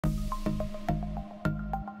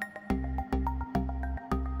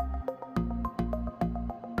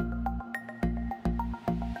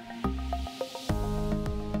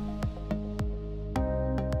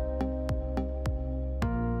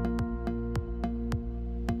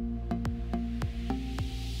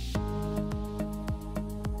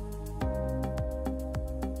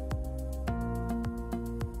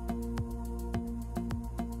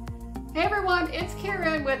everyone, it's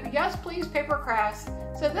Karen with Yes Please Paper Crafts.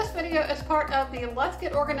 So this video is part of the Let's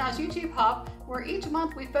Get Organized YouTube Hop, where each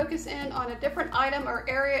month we focus in on a different item or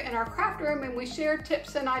area in our craft room and we share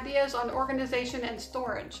tips and ideas on organization and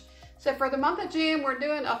storage. So for the month of June, we're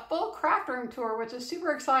doing a full craft room tour, which is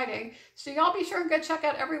super exciting. So y'all be sure and go check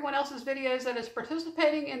out everyone else's videos that is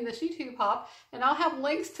participating in this YouTube Hop, and I'll have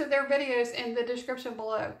links to their videos in the description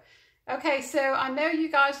below. Okay, so I know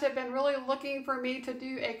you guys have been really looking for me to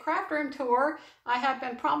do a craft room tour. I have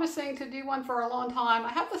been promising to do one for a long time. I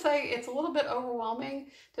have to say it's a little bit overwhelming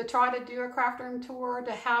to try to do a craft room tour,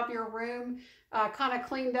 to have your room kind of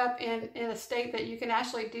cleaned up in a state that you can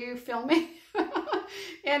actually do filming.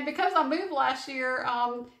 And because I moved last year,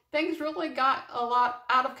 things really got a lot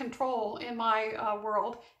out of control in my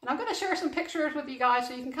world. And I'm going to share some pictures with you guys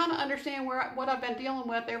so you can kind of understand what I've been dealing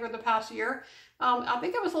with over the past year. I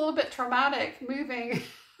think it was a little bit traumatic moving.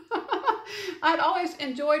 I'd always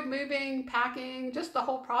enjoyed moving, packing, just the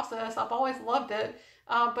whole process. I've always loved it.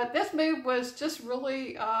 But this move was just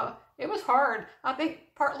really, it was hard. I think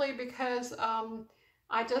partly because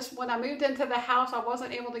when I moved into the house, I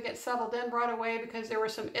wasn't able to get settled in right away because there were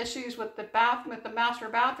some issues with the master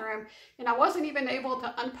bathroom, and I wasn't even able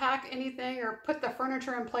to unpack anything or put the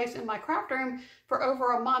furniture in place in my craft room for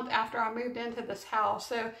over a month after I moved into this house.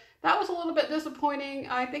 So that was a little bit disappointing.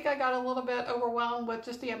 I think I got a little bit overwhelmed with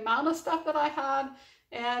just the amount of stuff that I had.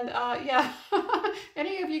 And yeah,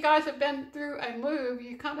 any of you guys have been through a move,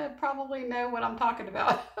 you kind of probably know what I'm talking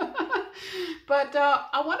about. But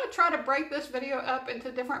I want to try to break this video up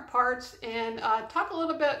into different parts and talk a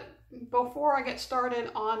little bit before I get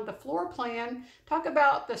started on the floor plan, talk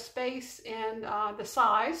about the space and the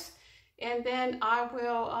size. And then I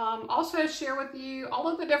will also share with you all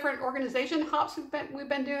of the different organization hops we've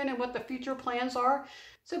been doing and what the future plans are.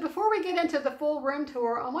 So before we get into the full room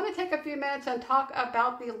tour, I want to take a few minutes and talk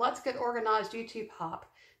about the Let's Get Organized YouTube Hop.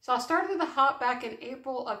 So I started the hop back in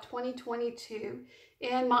April of 2022,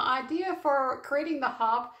 and my idea for creating the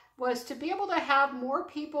hop was to be able to have more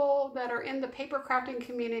people that are in the paper crafting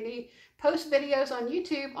community post videos on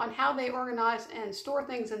YouTube on how they organize and store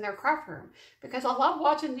things in their craft room. Because I love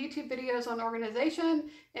watching YouTube videos on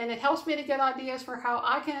organization, and it helps me to get ideas for how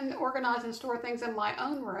I can organize and store things in my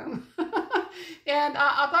own room. And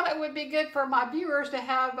I thought it would be good for my viewers to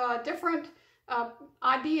have different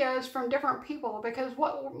ideas from different people, because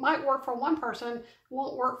what might work for one person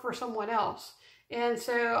won't work for someone else. And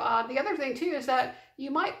so the other thing too is that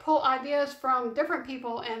you might pull ideas from different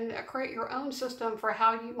people and create your own system for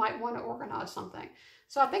how you might want to organize something.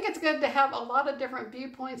 So I think it's good to have a lot of different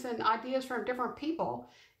viewpoints and ideas from different people.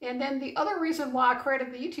 And then the other reason why I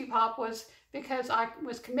created the YouTube Hop was because I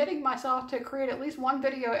was committing myself to create at least one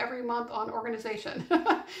video every month on organization.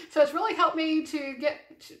 So it's really helped me to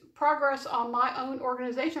get progress on my own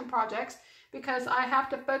organization projects, because I have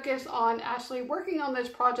to focus on actually working on those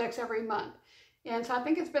projects every month. And so I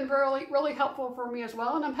think it's been really, really helpful for me as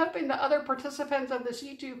well. And I'm hoping the other participants of this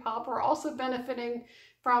YouTube Hop are also benefiting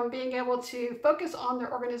from being able to focus on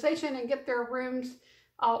their organization and get their rooms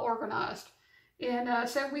all organized. And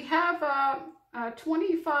so we have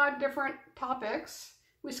 25 different topics.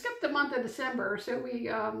 We skipped the month of December, so we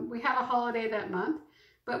had a holiday that month,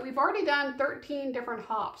 but we've already done 13 different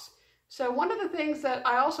hops. So one of the things that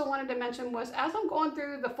I also wanted to mention was, as I'm going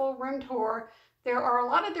through the full room tour, there are a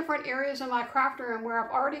lot of different areas in my craft room where I've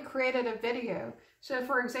already created a video. So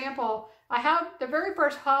for example, I have the very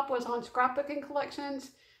first hop was on scrapbooking collections.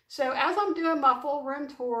 So as I'm doing my full room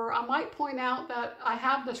tour, I might point out that I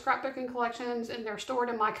have the scrapbooking collections and they're stored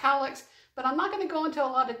in my 𝗂𝐺, but I'm not going to go into a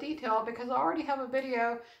lot of detail because I already have a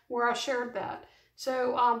video where I shared that.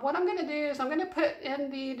 So what I'm going to do is I'm going to put in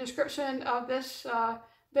the description of this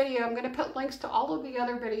video, I'm going to put links to all of the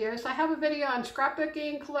other videos. I have a video on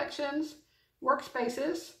scrapbooking collections,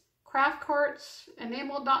 workspaces, craft carts,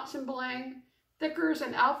 enameled dots and bling, thickers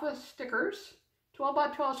and alpha stickers,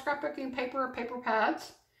 12x12 scrapbooking paper, paper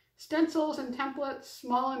pads, stencils and templates,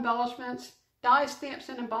 small embellishments, die stamps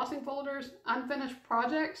and embossing folders, unfinished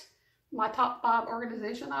projects, my top 5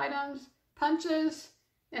 organization items, punches,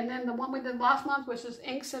 and then the one we did last month, which is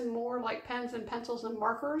inks and more, like pens and pencils and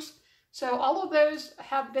markers. So all of those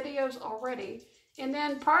have videos already. And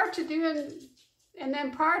then prior to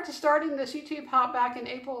starting this YouTube Hop back in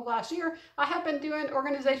April of last year, I have been doing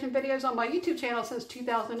organization videos on my YouTube channel since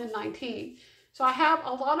 2019. So I have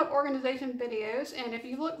a lot of organization videos, and if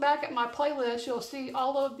you look back at my playlist, you'll see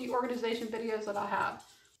all of the organization videos that I have.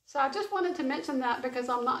 So I just wanted to mention that because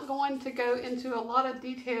I'm not going to go into a lot of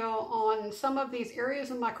detail on some of these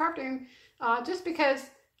areas in my craft room, just because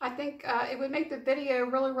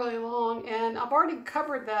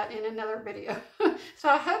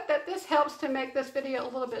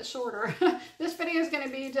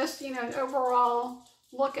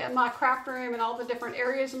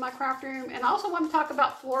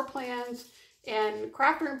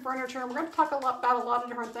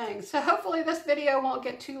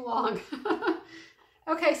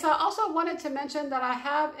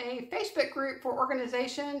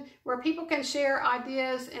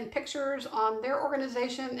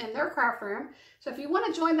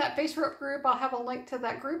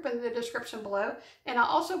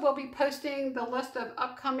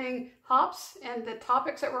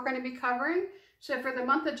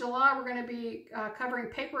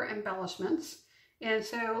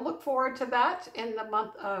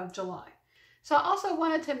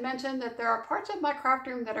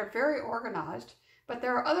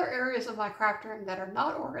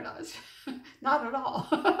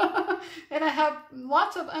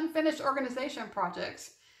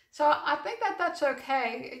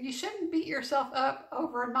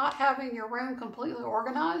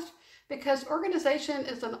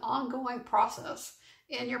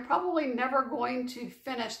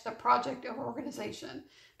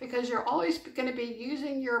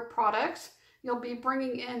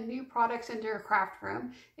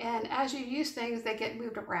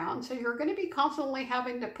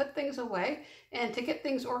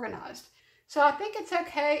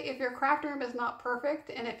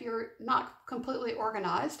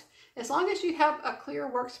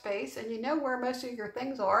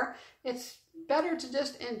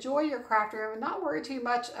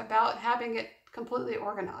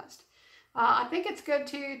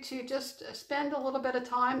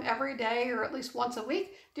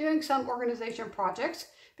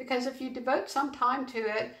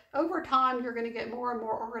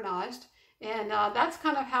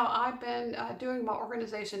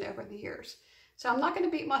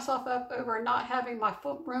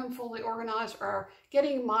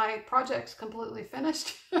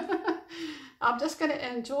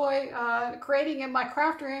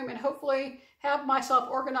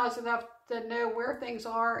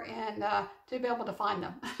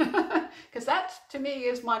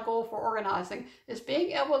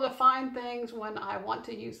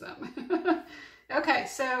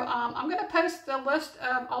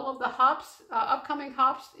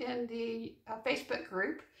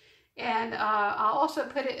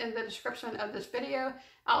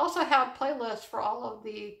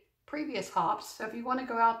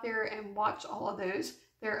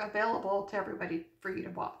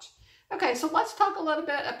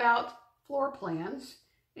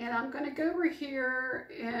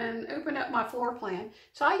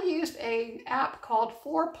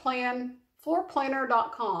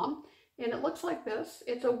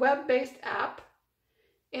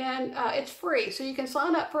you can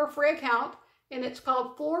sign up for a free account, and it's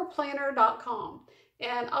called floorplanner.com.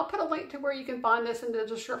 And I'll put a link to where you can find this in the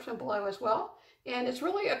description below as well. And it's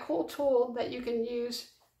really a cool tool that you can use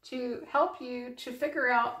to help you to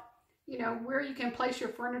figure out, you know, where you can place your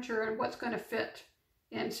furniture and what's going to fit.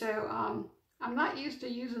 And so I'm not used to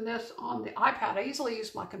using this on the iPad. I usually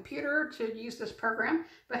use my computer to use this program,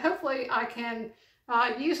 but hopefully I can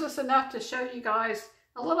use this enough to show you guys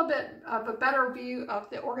a little bit of a better view of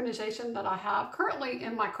the organization that I have currently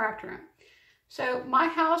in my craft room. So my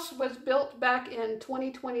house was built back in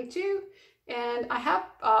 2022, and I have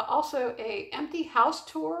also a empty house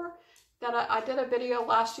tour that I did a video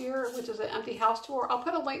last year, which is an empty house tour. I'll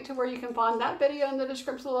put a link to where you can find that video in the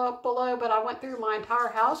description below, but I went through my entire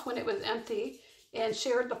house when it was empty and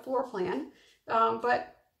shared the floor plan.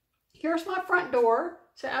 But here's my front door.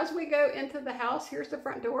 So as we go into the house, here's the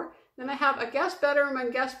front door. Then I have a guest bedroom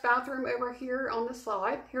and guest bathroom over here on the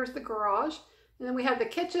side. Here's the garage. And then we have the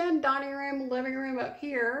kitchen, dining room, living room up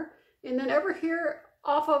here. And then over here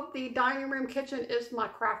off of the dining room kitchen is my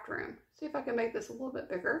craft room. See if I can make this a little bit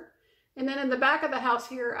bigger. And then in the back of the house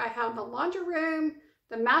here, I have the laundry room,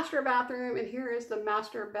 the master bathroom, and here is the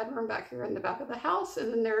master bedroom back here in the back of the house.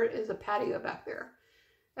 And then there is a patio back there.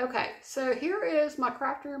 Okay, so here is my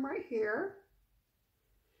craft room right here.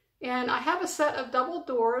 And I have a set of double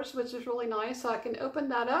doors, which is really nice. So I can open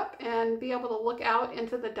that up and be able to look out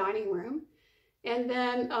into the dining room. And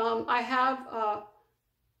then I have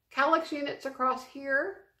Kallax units across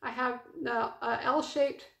here. I have the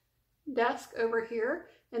L-shaped desk over here.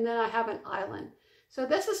 And then I have an island. So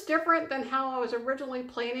this is different than how I was originally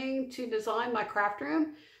planning to design my craft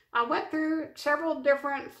room. I went through several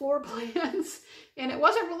different floor plans and it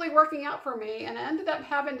wasn't really working out for me, and I ended up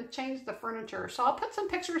having to change the furniture. So I'll put some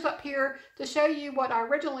pictures up here to show you what I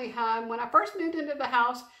originally had. When I first moved into the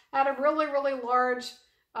house, I had a really, really large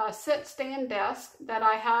sit-stand desk that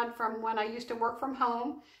I had from when I used to work from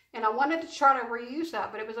home, and I wanted to try to reuse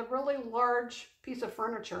that, but it was a really large piece of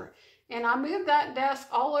furniture. And I moved that desk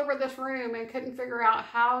all over this room and couldn't figure out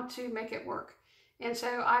how to make it work. And so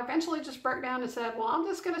I eventually just broke down and said, well, I'm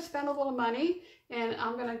just going to spend a little money and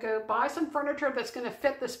I'm going to go buy some furniture that's going to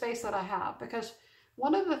fit the space that I have. Because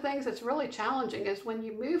one of the things that's really challenging is when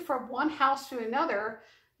you move from one house to another,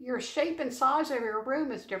 your shape and size of your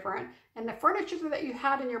room is different. And the furniture that you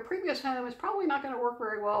had in your previous home is probably not going to work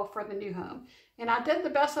very well for the new home. And I did the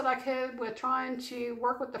best that I could with trying to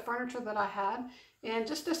work with the furniture that I had, and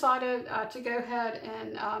just decided to go ahead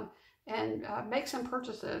and make some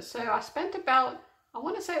purchases. So I spent about, I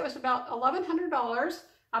want to say it was about $1,100.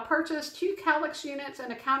 I purchased 2 Kallax units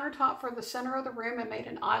and a countertop for the center of the room and made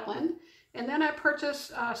an island. And then I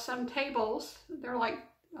purchased some tables. They're like,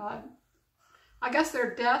 I guess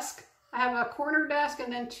they're desk. I have a corner desk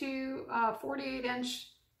and then 2 48-inch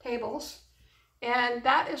tables. And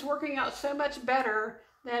that is working out so much better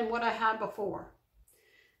than what I had before.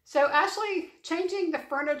 So actually changing the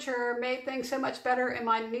furniture made things so much better in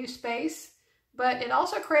my new space, but it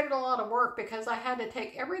also created a lot of work because I had to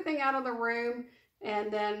take everything out of the room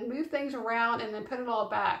and then move things around and then put it all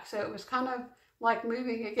back. So it was kind of like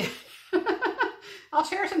moving again. I'll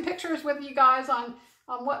share some pictures with you guys on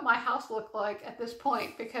what my house looked like at this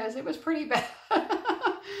point, because it was pretty bad.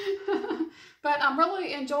 But I'm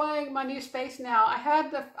really enjoying my new space now.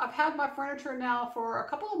 I've had my furniture now for a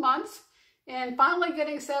couple of months and finally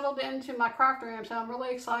getting settled into my craft room. So I'm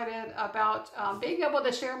really excited about being able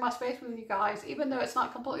to share my space with you guys, even though it's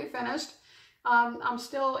not completely finished. I'm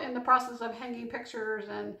still in the process of hanging pictures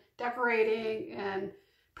and decorating and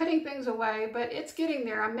putting things away, but it's getting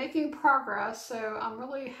there. I'm making progress, so I'm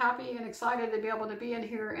really happy and excited to be able to be in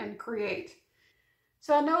here and create.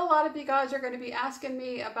 So I know a lot of you guys are going to be asking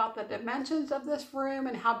me about the dimensions of this room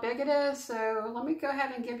and how big it is, so let me go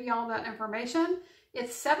ahead and give you all that information.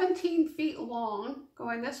 It's 17 feet long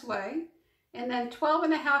going this way, and then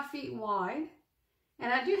 12.5 feet wide.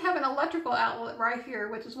 And I do have an electrical outlet right here,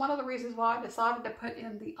 which is one of the reasons why I decided to put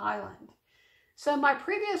in the island. So my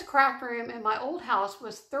previous craft room in my old house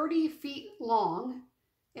was 30 feet long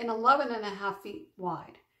and 11.5 feet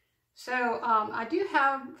wide. So I do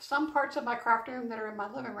have some parts of my craft room that are in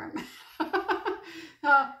my living room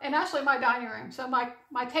and actually my dining room. So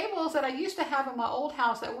my tables that I used to have in my old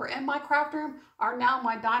house that were in my craft room are now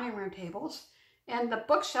my dining room tables. And the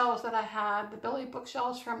bookshelves that I had, the Billy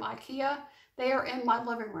bookshelves from IKEA, they are in my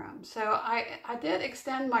living room. So I did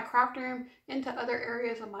extend my craft room into other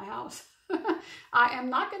areas of my house. I am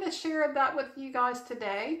not going to share that with you guys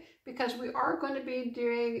today because we are going to be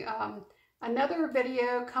doing another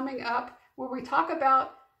video coming up where we talk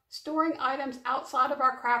about storing items outside of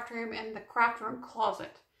our craft room and the craft room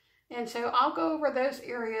closet. And so I'll go over those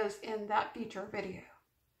areas in that future video.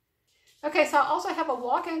 Okay, so I also have a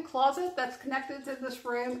walk-in closet that's connected to this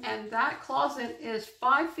room, and that closet is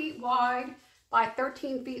 5 feet wide by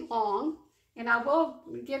 13 feet long. And I will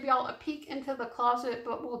give y'all a peek into the closet,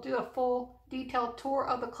 but we'll do a full detailed tour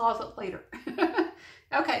of the closet later.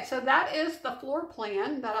 Okay, so that is the floor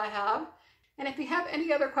plan that I have. And if you have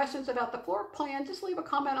any other questions about the floor plan, just leave a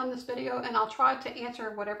comment on this video and I'll try to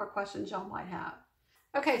answer whatever questions y'all might have.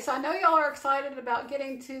 Okay, so I know y'all are excited about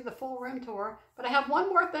getting to the full room tour, but I have one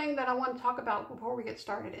more thing that I want to talk about before we get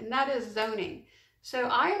started, and that is zoning. So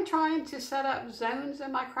I am trying to set up zones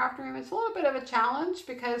in my craft room. It's a little bit of a challenge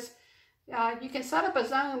because you can set up a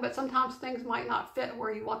zone, but sometimes things might not fit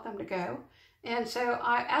where you want them to go. And so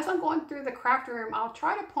as I'm going through the craft room, I'll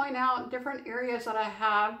try to point out different areas that I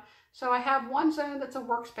have. So I have one zone that's a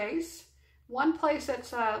workspace, one place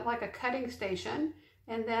that's like a cutting station,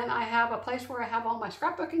 and then I have a place where I have all my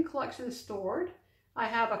scrapbooking collections stored. I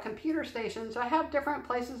have a computer station, so I have different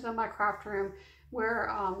places in my craft room where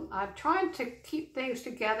I'm trying to keep things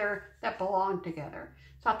together that belong together.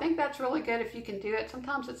 So I think that's really good if you can do it.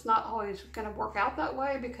 Sometimes it's not always going to work out that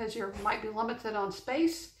way because you might be limited on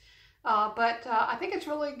space. But I think it's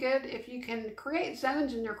really good if you can create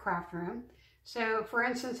zones in your craft room. So for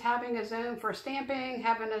instance, having a zone for stamping,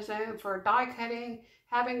 having a zone for die cutting,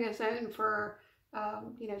 having a zone for,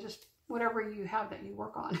 you know, just whatever you have that you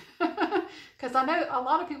work on. Because I know a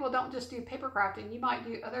lot of people don't just do paper crafting. You might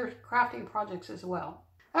do other crafting projects as well.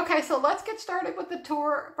 Okay, so let's get started with the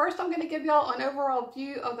tour. First, I'm going to give y'all an overall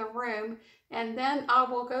view of the room, and then I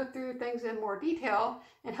will go through things in more detail,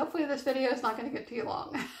 and hopefully this video is not going to get too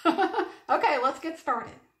long. Okay, let's get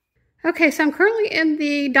started. Okay, so I'm currently in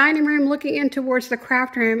the dining room looking in towards the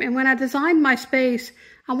craft room, and when I designed my space,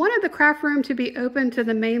 I wanted the craft room to be open to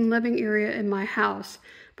the main living area in my house,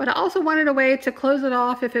 but I also wanted a way to close it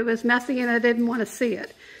off if it was messy and I didn't want to see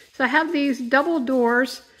it. So I have these double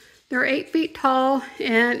doors. They're 8 feet tall,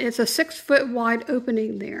 and it's a 6-foot wide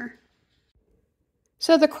opening there.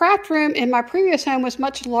 So the craft room in my previous home was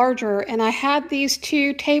much larger, and I had these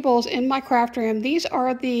 2 tables in my craft room. These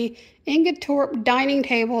are the 𝗵𝗿𝗄𝗃 dining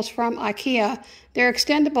tables from IKEA. They're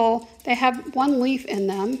extendable. They have 1 leaf in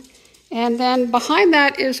them. And then behind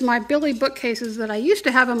that is my Billy bookcases that I used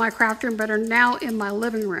to have in my craft room but are now in my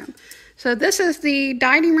living room. So this is the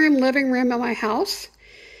dining room, living room of my house.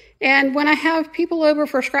 And when I have people over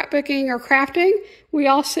for scrapbooking or crafting, we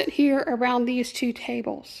all sit here around these 2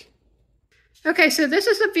 tables. Okay, so this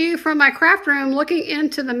is a view from my craft room looking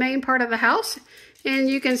into the main part of the house. And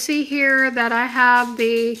you can see here that I have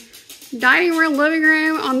the dining room, living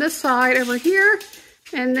room on this side over here.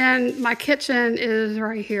 And then my kitchen is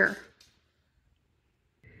right here.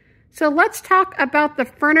 So let's talk about the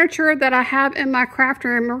furniture that I have in my craft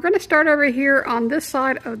room. We're going to start over here on this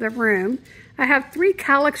side of the room. I have 3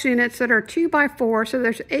 𝗪𝐼𝐿𝐼𝐿 units that are 2x4, so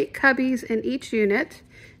there's 8 cubbies in each unit.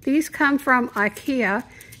 These come from IKEA.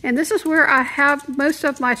 And this is where I have most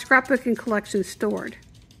of my scrapbooking collection stored.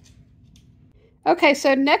 Okay,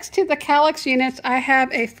 so next to the 𝗪𝐿𝐼𝐿 units, I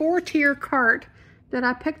have a 4-tier cart that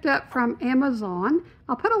I picked up from Amazon.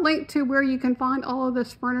 I'll put a link to where you can find all of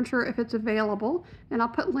this furniture if it's available, and I'll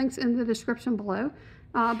put links in the description below.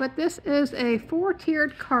 But this is a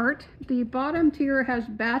 4-tiered cart. The bottom tier has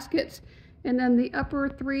baskets, and then the upper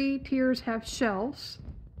 3 tiers have shelves.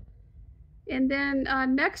 And then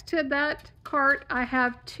next to that cart, I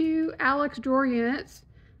have 2 Alex drawer units.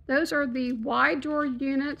 Those are the wide drawer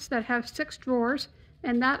units that have 6 drawers,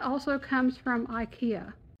 and that also comes from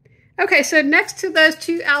IKEA. Okay, so next to those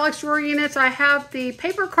 2 Alex drawer units, I have the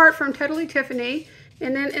paper cart from Totally Tiffany.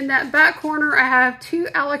 And then in that back corner, I have 2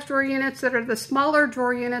 Alex drawer units that are the smaller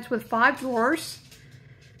drawer units with 5 drawers.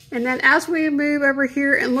 And then as we move over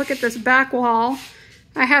here and look at this back wall,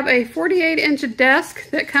 I have a 48-inch desk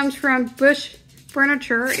that comes from Bush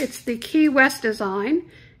Furniture. It's the Key West design.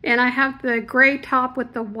 And I have the gray top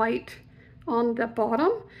with the white on the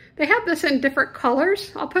bottom. They have this in different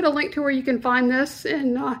colors. I'll put a link to where you can find this,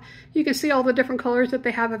 and you can see all the different colors that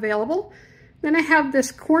they have available. Then I have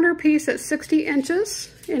this corner piece at 60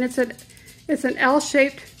 inches, and it's an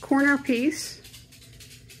L-shaped corner piece.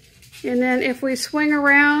 And then if we swing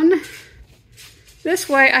around this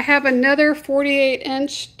way, I have another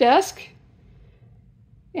 48-inch desk,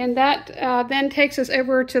 and that then takes us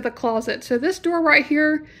over to the closet. So this door right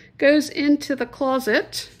here goes into the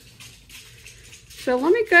closet. So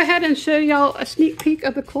let me go ahead and show y'all a sneak peek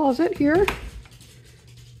of the closet here.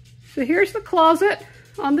 So here's the closet.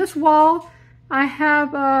 On this wall, I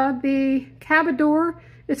have the cabinet door.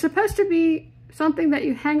 It's supposed to be something that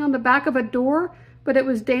you hang on the back of a door, but it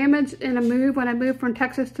was damaged in a move when I moved from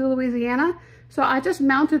Texas to Louisiana. So I just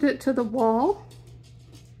mounted it to the wall.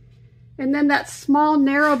 And then that small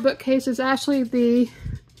narrow bookcase is actually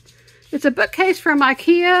it's a bookcase from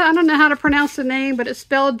IKEA. I don't know how to pronounce the name, but it's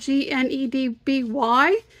spelled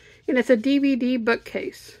GNEDBY, and it's a DVD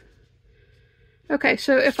bookcase. Okay,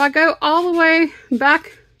 so if I go all the way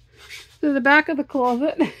back to the back of the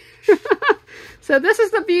closet. So this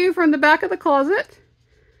is the view from the back of the closet.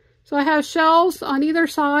 So I have shelves on either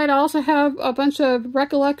side. I also have a bunch of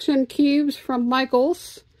Recollection cubes from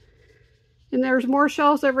Michaels. And there's more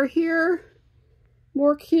shelves over here,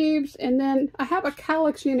 more cubes, and then I have a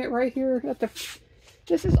𝗪𝐿𝐼𝐿 unit right here at the.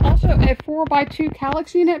 This is also a 4x2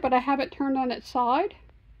 𝗪𝐿𝐼𝐿 unit, but I have it turned on its side.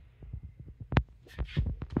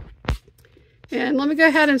 And let me go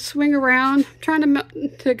ahead and swing around. I'm trying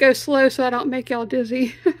to go slow so I don't make y'all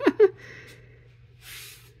dizzy.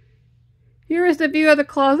 Here is the view of the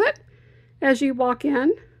closet as you walk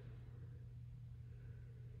in.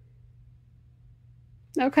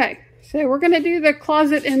 Okay. So we're going to do the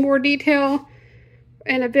closet in more detail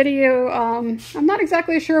in a video. I'm not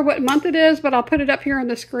exactly sure what month it is, but I'll put it up here on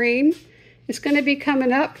the screen. It's going to be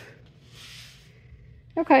coming up.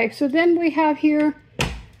 Okay, so then we have here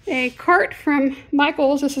a cart from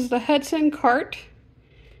Michaels. This is the Hudson cart.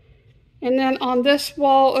 And then on this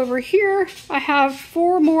wall over here, I have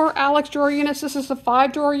 4 more Alex drawer units. This is the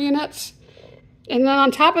 5 drawer units. And then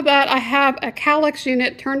on top of that, I have a 𝗪𝐿𝐼𝐿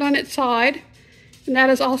unit turned on its side. And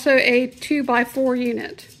that is also a 2x4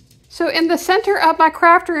 unit. So in the center of my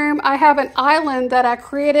craft room, I have an island that I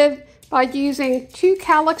created by using 2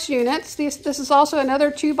 𝗪𝐿𝐼𝐿 units. This is also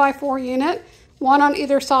another 2x4 unit, 1 on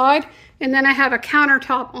either side. And then I have a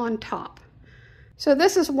countertop on top. So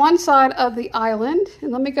this is one side of the island,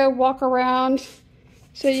 and let me go walk around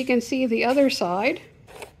so you can see the other side.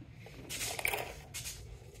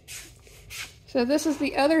 So this is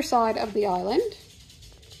the other side of the island.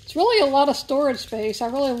 It's really a lot of storage space. I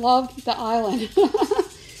really love the island.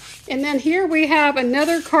 And then here we have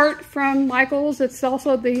another cart from Michael's. It's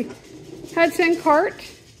also the Hudson cart.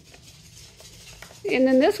 And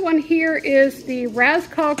then this one here is the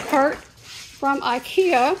Raskog cart from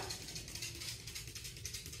IKEA.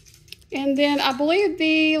 And then I believe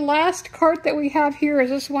the last cart that we have here is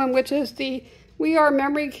this one, which is the We Are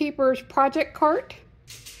Memory Keepers project cart.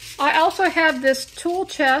 I also have this tool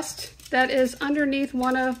chest that is underneath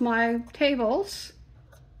one of my tables.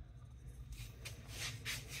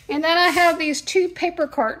 And then I have these two paper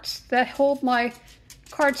carts that hold my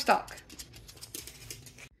cardstock.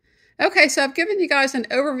 Okay, so I've given you guys an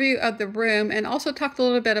overview of the room and also talked a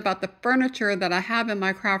little bit about the furniture that I have in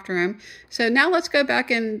my craft room. So now let's go back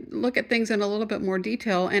and look at things in a little bit more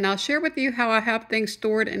detail, and I'll share with you how I have things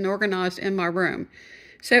stored and organized in my room.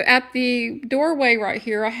 So at the doorway right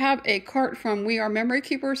here, I have a cart from We Are Memory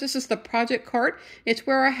Keepers. This is the project cart. It's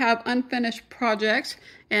where I have unfinished projects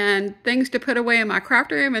and things to put away in my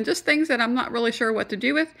craft room and just things that I'm not really sure what to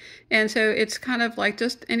do with. And so it's kind of like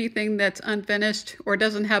just anything that's unfinished or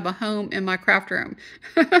doesn't have a home in my craft room.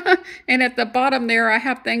 And at the bottom there, I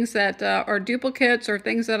have things that are duplicates or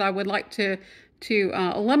things that I would like to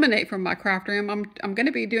eliminate from my craft room. I'm going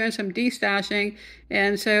to be doing some destashing,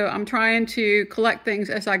 and so I'm trying to collect things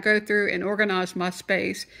as I go through and organize my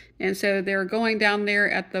space. And so they're going down there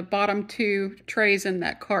at the bottom two trays in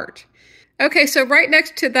that cart. Okay, so right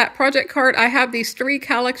next to that project cart, I have these 3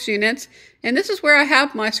 Kallax units, and this is where I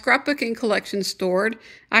have my scrapbooking collection stored.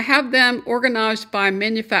 I have them organized by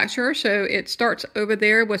manufacturer, so it starts over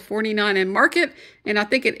there with 49 and Market, and I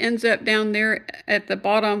think it ends up down there at the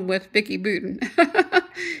bottom with Vicki Boutin.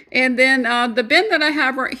 And then the bin that I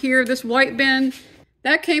have right here, this white bin,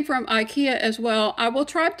 that came from IKEA as well. I will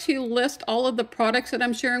try to list all of the products that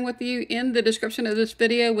I'm sharing with you in the description of this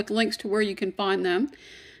video with links to where you can find them.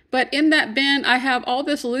 But in that bin, I have all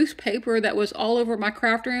this loose paper that was all over my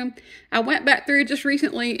craft room. I went back through just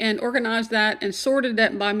recently and organized that and sorted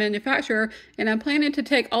it by manufacturer. And I'm planning to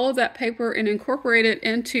take all of that paper and incorporate it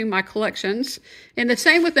into my collections. And the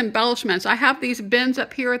same with embellishments. I have these bins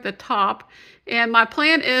up here at the top. And my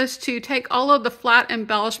plan is to take all of the flat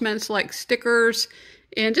embellishments like stickers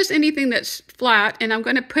and just anything that's flat. And I'm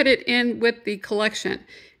going to put it in with the collection.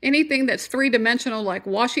 Anything that's 3-dimensional like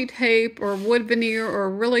washi tape or wood veneer or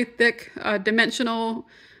really thick dimensional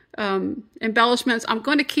embellishments, I'm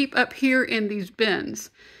going to keep up here in these bins.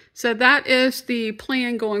 So that is the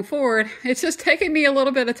plan going forward. It's just taking me a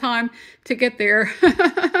little bit of time to get there.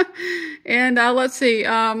 And let's see,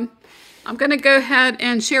 I'm going to go ahead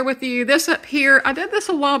and share with you this up here. I did this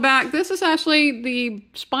a while back. This is actually the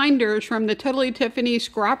spinders from the Totally Tiffany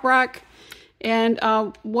scrap rack. And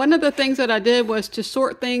one of the things that I did was to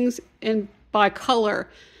sort things by color.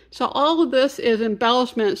 So all of this is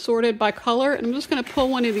embellishment sorted by color. And I'm just going to pull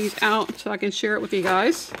one of these out so I can share it with you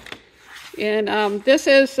guys. And this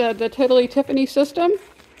is the Totally Tiffany system.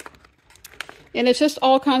 And it's just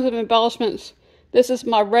all kinds of embellishments. This is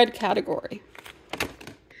my red category.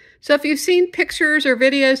 So if you've seen pictures or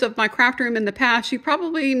videos of my craft room in the past, you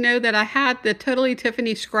probably know that I had the Totally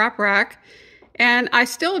Tiffany scrap rack. And I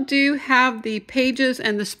still do have the pages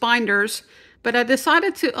and the spinders, but I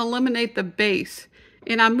decided to eliminate the base.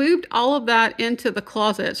 And I moved all of that into the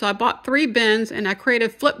closet. So I bought 3 bins and I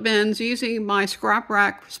created flip bins using my scrap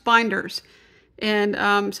rack spinders. And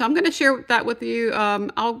so I'm going to share that with you.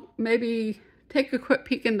 I'll maybe take a quick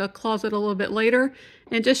peek in the closet a little bit later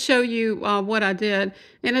and just show you what I did.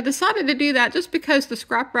 And I decided to do that just because the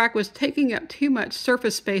scrap rack was taking up too much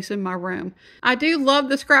surface space in my room. I do love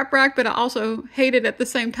the scrap rack, but I also hate it at the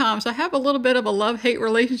same time. So I have a little bit of a love-hate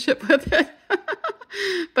relationship with it.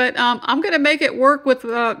 But I'm going to make it work with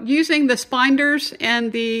using the spinders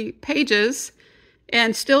and the pages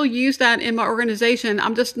and still use that in my organization.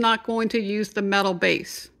 I'm just not going to use the metal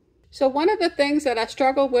base. So one of the things that I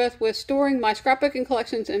struggle with storing my scrapbooking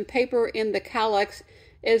collections and paper in the Kallax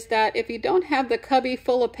is that if you don't have the cubby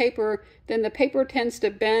full of paper, then the paper tends to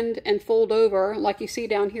bend and fold over like you see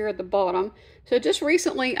down here at the bottom. So just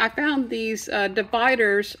recently I found these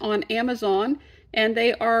dividers on Amazon, and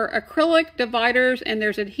they are acrylic dividers and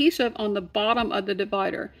there's adhesive on the bottom of the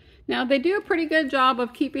divider. Now they do a pretty good job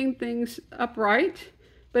of keeping things upright,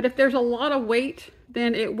 but if there's a lot of weight,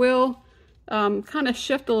 then it will kind of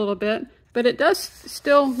shift a little bit. But it does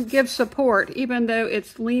still give support, even though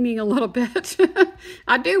it's leaning a little bit.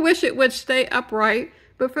 I do wish it would stay upright,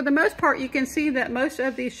 but for the most part, you can see that most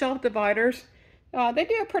of these shelf dividers They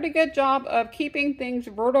do a pretty good job of keeping things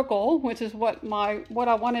vertical, which is what I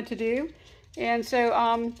wanted to do. And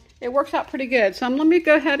so it works out pretty good. So let me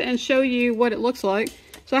go ahead and show you what it looks like.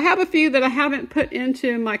 So I have a few that I haven't put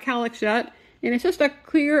into my calyx yet, and it's just a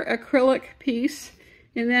clear acrylic piece.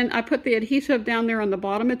 And then I put the adhesive down there on the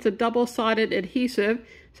bottom. It's a double-sided adhesive.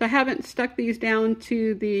 So I haven't stuck these down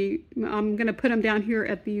to the, I'm going to put them down here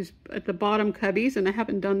at the bottom cubbies, and I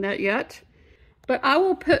haven't done that yet. But I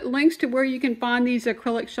will put links to where you can find these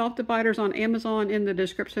acrylic shelf dividers on Amazon in the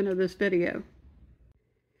description of this video.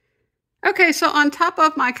 Okay, so on top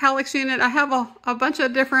of my calyx unit, I have a bunch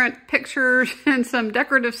of different pictures and some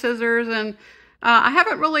decorative scissors, and I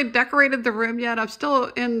haven't really decorated the room yet. I'm still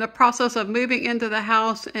in the process of moving into the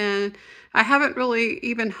house, and I haven't really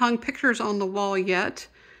even hung pictures on the wall yet.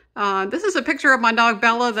 This is a picture of my dog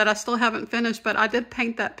Bella that I still haven't finished, but I did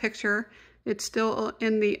paint that picture. It's still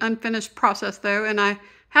in the unfinished process though, and I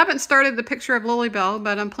haven't started the picture of Lily Bell,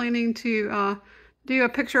 but I'm planning to do a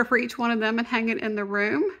picture for each one of them and hang it in the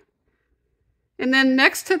room. And then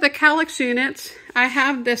next to the calyx units, I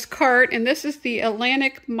have this cart, and this is the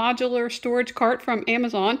Atlantic Modular Storage Cart from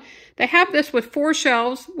Amazon. They have this with 4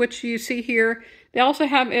 shelves, which you see here. They also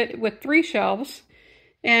have it with 3 shelves,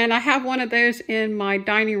 and I have one of those in my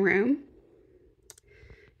dining room.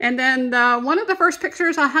 And then one of the first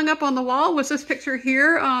pictures I hung up on the wall was this picture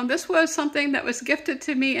here. This was something that was gifted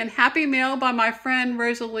to me in Happy Mail by my friend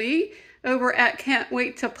Rosalie over at Can't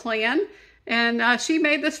Wait to Plan. And she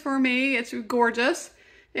made this for me. It's gorgeous.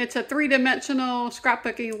 It's a 3-dimensional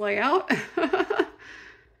scrapbooking layout.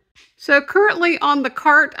 So currently on the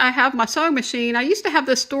cart, I have my sewing machine. I used to have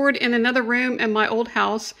this stored in another room in my old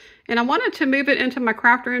house, and I wanted to move it into my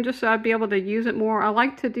craft room just so I'd be able to use it more. I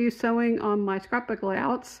like to do sewing on my scrapbook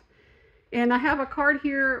layouts. And I have a card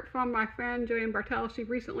here from my friend 𝗀𝗿𝗄𝗃. She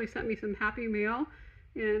recently sent me some Happy Mail,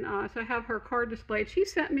 and so I have her card displayed. She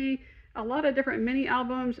sent me a lot of different mini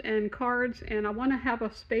albums and cards, and I want to have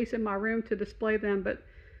a space in my room to display them, but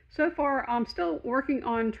so far I'm still working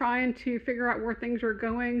on trying to figure out where things are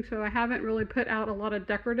going, so I haven't really put out a lot of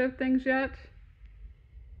decorative things yet.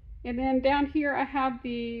 And then down here I have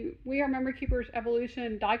the 𝗿𝗵𝐴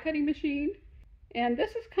Evolution die cutting machine, and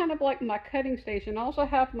this is kind of like my cutting station. I also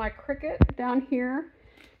have my Cricut down here,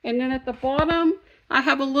 and then at the bottom I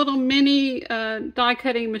have a little mini die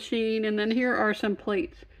cutting machine, and then here are some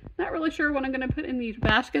plates. Not really sure what I'm going to put in these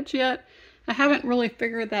baskets yet. I haven't really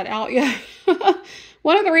figured that out yet.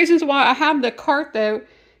 One of the reasons why I have the cart though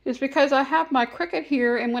is because I have my Cricut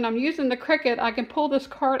here, and when I'm using the Cricut I can pull this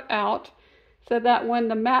cart out so that when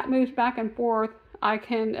the mat moves back and forth I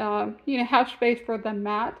can have space for the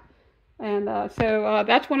mat. And so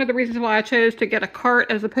that's one of the reasons why I chose to get a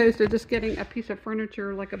cart as opposed to just getting a piece of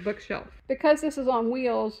furniture like a bookshelf. Because this is on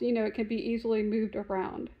wheels, it can be easily moved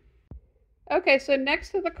around. Okay, so next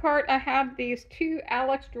to the cart I have these 2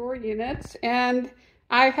 Alex drawer units, and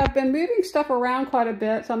I have been moving stuff around quite a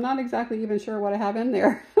bit, so I'm not exactly even sure what I have in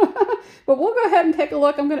there. But we'll go ahead and take a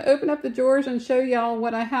look. I'm going to open up the drawers and show y'all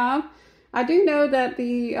what I have. I do know that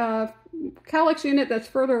the calyx unit that's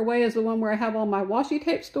further away is the one where I have all my washi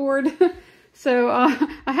tape stored. So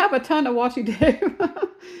I have a ton of washi tape.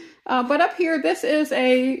 But up here, this is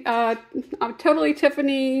a Totally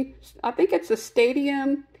Tiffany, I think it's a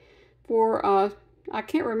Stadium for, I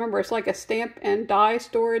can't remember, it's like a stamp and die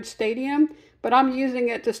storage stadium, but I'm using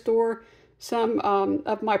it to store some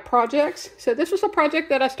of my projects. So this was a project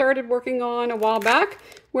that I started working on a while back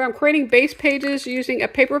where I'm creating base pages using a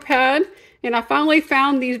paper pad, and I finally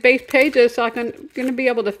found these base pages, so I'm going to be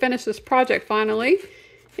able to finish this project finally.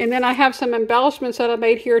 And then I have some embellishments that I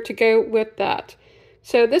made here to go with that.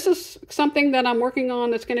 So this is something that I'm working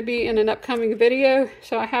on that's going to be in an upcoming video.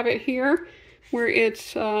 So I have it here where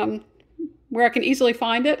it's where I can easily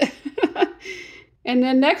find it. And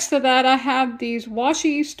then next to that, I have these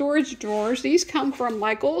washi storage drawers. These come from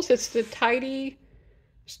Michaels. It's the Tidy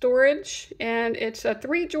Storage, and it's a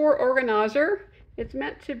 3-drawer organizer. It's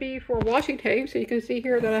meant to be for washi tape. So you can see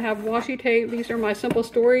here that I have washi tape. These are my Simple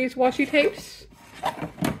Stories washi tapes.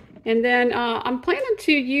 And then I'm planning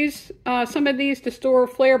to use some of these to store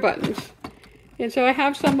flare buttons. And so I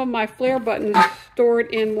have some of my flare buttons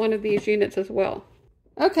stored in one of these units as well.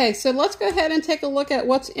 Okay, so let's go ahead and take a look at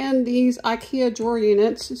what's in these IKEA drawer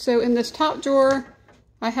units. So in this top drawer,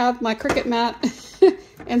 I have my Cricut mat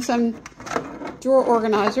and some drawer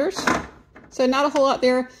organizers. So not a whole lot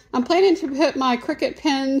there. I'm planning to put my Cricut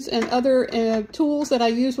pens and other tools that I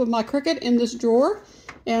use with my Cricut in this drawer.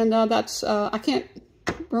 And that's, I can't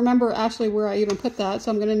remember actually where I even put that,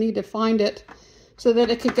 so I'm going to need to find it so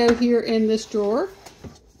that it could go here in this drawer.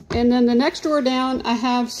 And then the next drawer down, I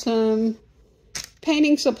have some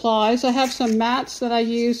painting supplies. I have some mats that I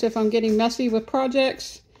use if I'm getting messy with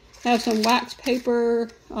projects. I have some wax paper.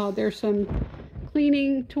 There's some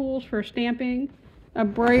cleaning tools for stamping, a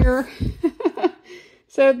brayer.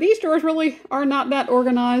 So these drawers really are not that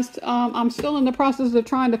organized. I'm still in the process of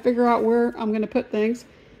trying to figure out where I'm going to put things.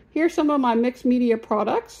 Here's some of my mixed media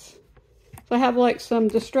products. So I have like some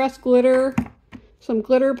distressed glitter, some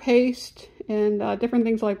glitter paste, and different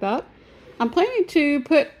things like that. I'm planning to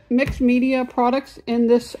put mixed media products in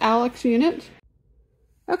this 𝗷𝐿𝐿𝐴 unit.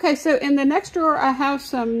 Okay, so in the next drawer I have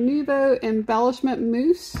some 𝗃𝗵𝗶𝗀𝗀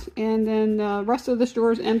mousse, and then the rest of this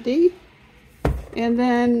drawer is empty. And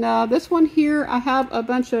then this one here, I have a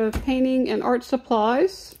bunch of painting and art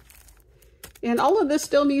supplies. And all of this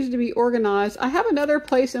still needs to be organized. I have another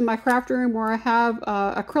place in my craft room where I have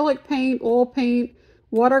acrylic paint, oil paint,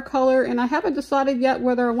 watercolor, and I haven't decided yet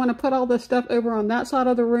whether I want to put all this stuff over on that side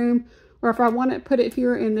of the room or if I want to put it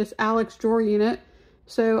here in this 𝗷𝐿𝐴 drawer unit.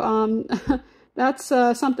 So that's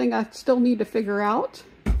something I still need to figure out.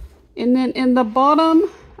 And then in the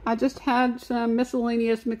bottom, I just had some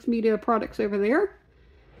miscellaneous mixed media products over there.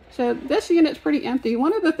 So this unit's pretty empty.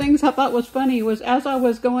 One of the things I thought was funny was as I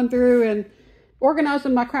was going through and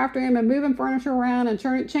organizing my craft room and moving furniture around and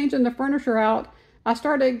changing the furniture out, I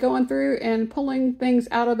started going through and pulling things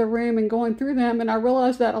out of the room and going through them, and I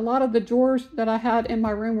realized that a lot of the drawers that I had in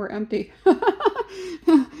my room were empty.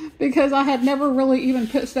 Because I had never really even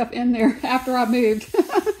put stuff in there after I moved.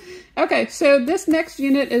 Okay, so this next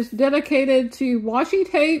unit is dedicated to washi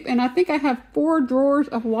tape, and I think I have 4 drawers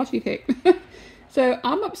of washi tape. So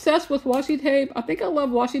I'm obsessed with washi tape. I think I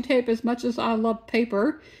love washi tape as much as I love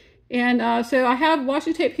paper. And so I have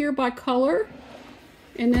washi tape here by color.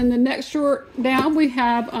 And then the next drawer down we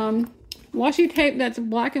have washi tape that's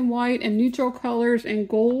black and white and neutral colors and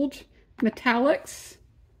gold metallics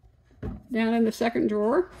down in the second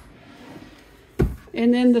drawer.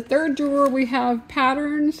 And then the third drawer we have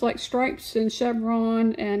patterns like stripes and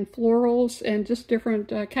chevron and florals and just different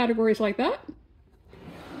categories like that.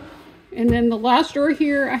 And then the last drawer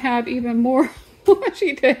here I have even more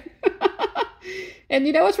washi tape. And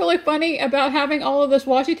you know what's really funny about having all of this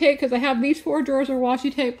washi tape, because I have these 4 drawers of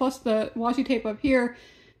washi tape plus the washi tape up here,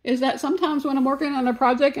 is that sometimes when I'm working on a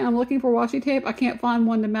project and I'm looking for washi tape, I can't find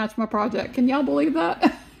one to match my project. Can y'all believe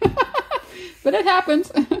that? But it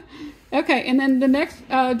happens. Okay, and then the next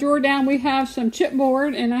drawer down we have some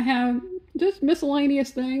chipboard, and I have just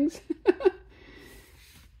miscellaneous things.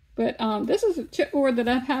 But this is a chipboard that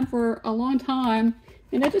I've had for a long time,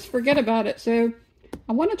 and I just forget about it. So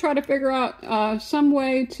I want to try to figure out some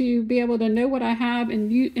way to be able to know what I have and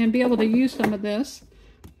be able to use some of this.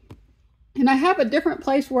 And I have a different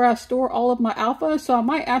place where I store all of my alphas, so I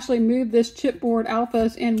might actually move this chipboard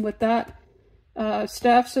alphas in with that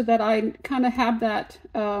stuff so that I kind of have that.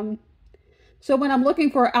 So when I'm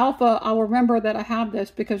looking for alpha, I'll remember that I have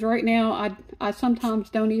this, because right now I sometimes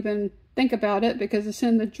don't even think about it because it's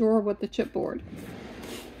in the drawer with the chipboard.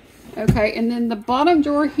 Okay, and then the bottom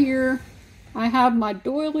drawer here, I have my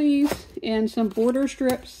doilies and some border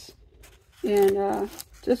strips and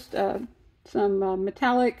just some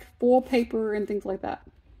metallic foil paper and things like that.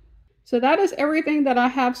 So that is everything that I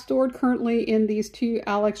have stored currently in these 2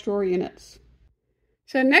 𝗷𝐿𝐴 drawer units.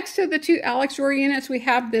 So next to the 2 𝗷𝐿𝐴 drawer units, we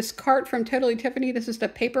have this cart from Totally Tiffany. This is the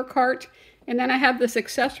paper cart. And then I have this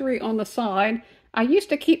accessory on the side. I used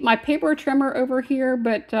to keep my paper trimmer over here,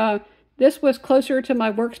 but this was closer to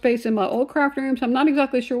my workspace in my old craft room. So I'm not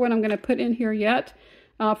exactly sure what I'm going to put in here yet.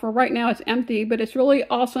 For right now, it's empty, but it's really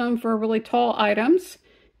awesome for really tall items.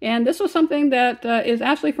 And this was something that is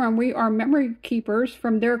actually from We Are Memory Keepers,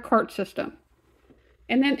 from their cart system.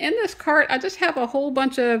 And then in this cart, I just have a whole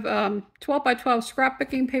bunch of 12 by 12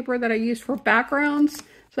 scrapbooking paper that I use for backgrounds.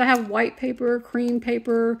 So I have white paper, cream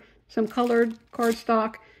paper, some colored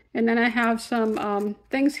cardstock, and then I have some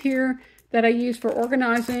things here that I use for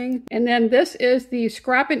organizing. And then this is the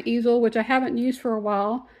scrap and easel, which I haven't used for a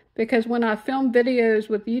while, because when I film videos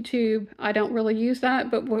with YouTube, I don't really use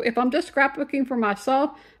that. But if I'm just scrapbooking for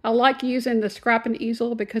myself, I like using the scrap and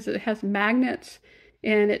easel because it has magnets.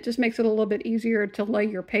 And it just makes it a little bit easier to lay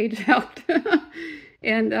your page out.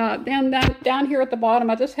 And then down here at the bottom,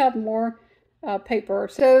 I just have more paper.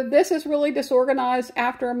 So this is really disorganized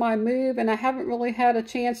after my move, and I haven't really had a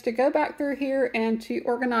chance to go back through here and to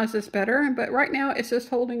organize this better. But right now, it's just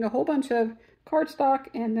holding a whole bunch of cardstock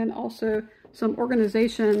and then also some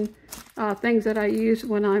organization things that I use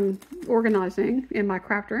when I'm organizing in my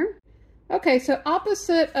craft room. Okay, so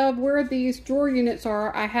opposite of where these drawer units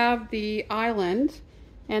are, I have the island.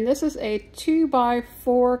 And this is a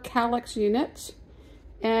 2x4 calyx unit.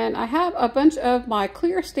 And I have a bunch of my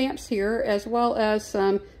clear stamps here, as well as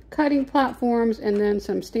some cutting platforms and then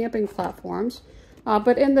some stamping platforms.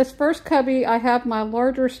 But in this first cubby, I have my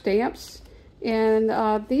larger stamps, and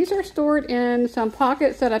these are stored in some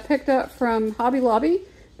pockets that I picked up from Hobby Lobby.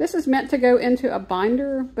 This is meant to go into a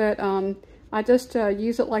binder, but I just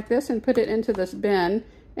use it like this and put it into this bin.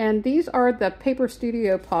 And these are the Paper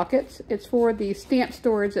Studio pockets. It's for the stamp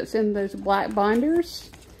storage that's in those black binders.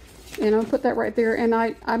 And I'll put that right there. And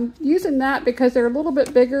I'm using that because they're a little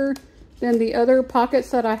bit bigger than the other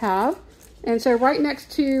pockets that I have. And so right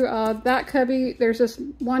next to that cubby, there's this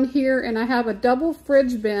one here, and I have a double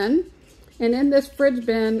fridge bin. And in this fridge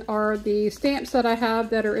bin are the stamps that I have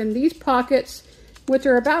that are in these pockets, which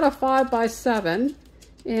are about a 5x7.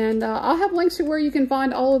 And I'll have links to where you can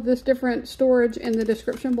find all of this different storage in the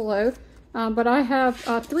description below. But I have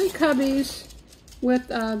 3 cubbies with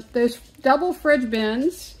those double fridge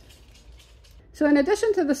bins. So in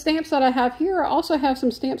addition to the stamps that I have here, I also have some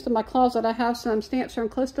stamps in my closet. I have some stamps from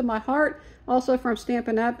Close to My Heart, also from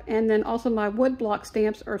Stampin' Up, and then also my wood block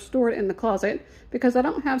stamps are stored in the closet because I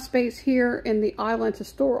don't have space here in the island to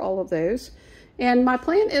store all of those. And my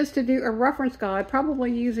plan is to do a reference guide,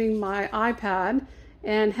 probably using my iPad,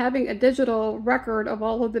 and having a digital record of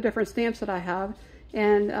all of the different stamps that I have.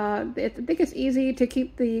 And I think it's easy to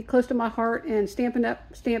keep the Close to My Heart and Stampin'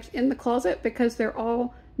 Up stamps in the closet because they're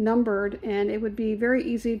all numbered, and it would be very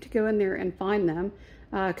easy to go in there and find them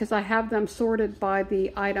because I have them sorted by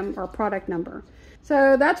the item or product number.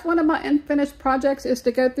 So that's one of my unfinished projects, is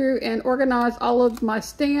to go through and organize all of my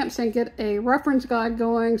stamps and get a reference guide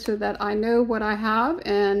going so that I know what I have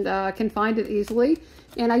and can find it easily.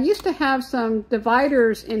 And I used to have some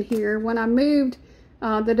dividers in here. When I moved,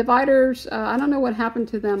 the dividers, I don't know what happened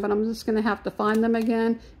to them, but I'm just going to have to find them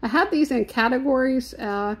again. I had these in categories,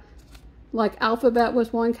 like alphabet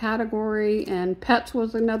was one category and pets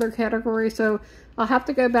was another category. So I'll have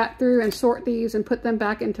to go back through and sort these and put them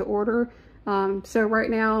back into order. So right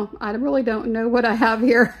now, I really don't know what I have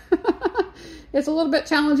here. It's a little bit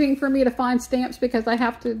challenging for me to find stamps because I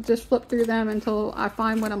have to just flip through them until I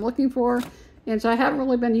find what I'm looking for. And so I haven't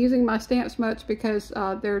really been using my stamps much because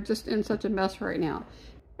they're just in such a mess right now.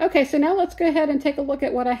 Okay, so now let's go ahead and take a look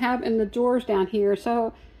at what I have in the drawers down here.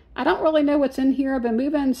 So I don't really know what's in here. I've been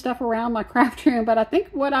moving stuff around my craft room, but I think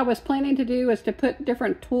what I was planning to do is to put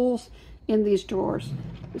different tools in these drawers.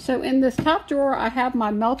 So in this top drawer, I have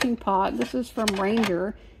my melting pot. This is from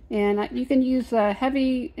Ranger, and you can use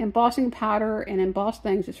heavy embossing powder and emboss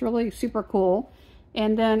things. It's really super cool.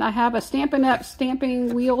 And then I have a Stampin' Up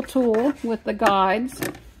stamping wheel tool with the guides.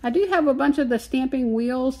 I do have a bunch of the stamping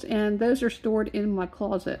wheels, and those are stored in my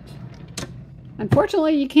closet.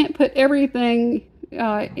 Unfortunately, you can't put everything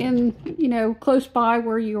in, close by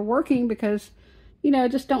where you're working because, I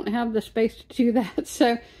just don't have the space to do that.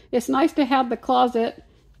 So it's nice to have the closet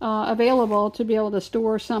available to be able to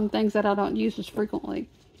store some things that I don't use as frequently.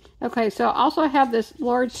 Okay, so I also have this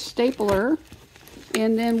large stapler.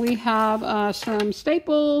 And then we have some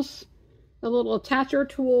staples, a little attacher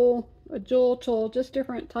tool, a jewel tool, just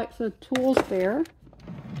different types of tools there.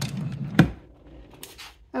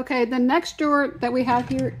 Okay, the next drawer that we have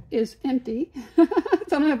here is empty. So I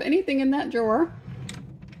don't have anything in that drawer.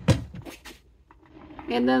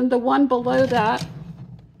 And then the one below that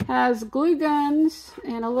has glue guns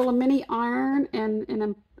and a little mini iron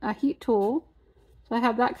and a heat tool. So I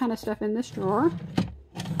have that kind of stuff in this drawer.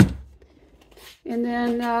 And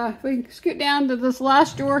then if we scoot down to this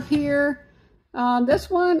last drawer here, this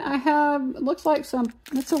one I have, looks like some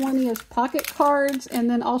miscellaneous pocket cards and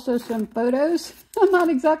then also some photos. I'm not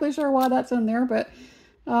exactly sure why that's in there, but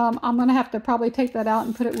I'm going to have to probably take that out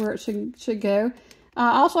and put it where it should go.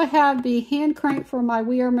 I also have the hand crank for my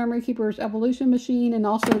We Are Memory Keepers evolution machine and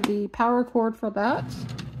also the power cord for that.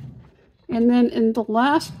 And then in the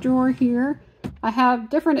last drawer here, I have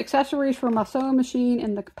different accessories for my sewing machine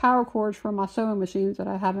and the power cords for my sewing machines that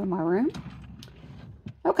I have in my room.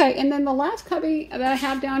 Okay, and then the last cubby that I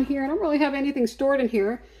have down here, I don't really have anything stored in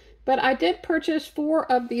here, but I did purchase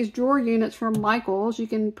 4 of these drawer units from Michaels. You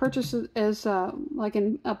can purchase it as like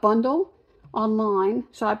in a bundle online.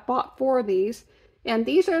 So I bought 4 of these, and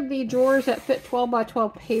these are the drawers that fit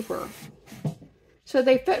 12x12 paper. So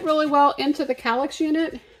they fit really well into the Kallax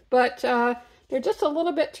unit, but they're just a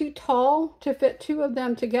little bit too tall to fit 2 of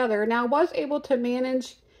them together. Now I was able to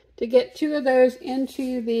manage to get 2 of those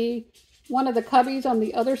into one of the cubbies on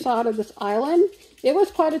the other side of this island. It was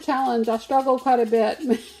quite a challenge. I struggled quite a bit.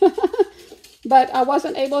 But I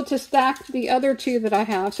wasn't able to stack the other 2 that I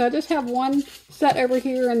have. So I just have one set over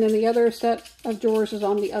here and then the other set of drawers is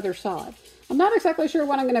on the other side. I'm not exactly sure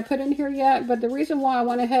what I'm going to put in here yet, but the reason why I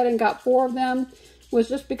went ahead and got 4 of them was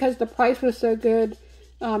just because the price was so good.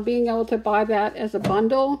 being able to buy that as a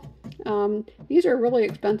bundle. These are really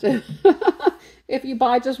expensive if you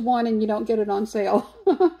buy just one and you don't get it on sale.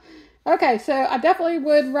 Okay, so I definitely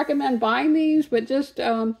would recommend buying these, but just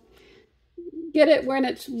get it when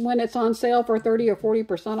it's on sale for 30 or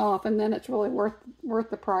 40% off, and then it's really worth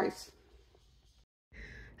the price.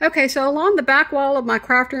 Okay, so along the back wall of my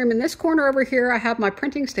craft room, in this corner over here, I have my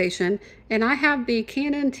printing station, and I have the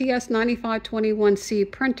Canon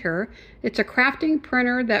TS9521C printer. It's a crafting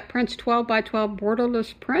printer that prints 12 by 12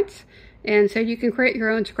 borderless prints, and so you can create your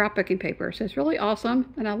own scrapbooking paper. So it's really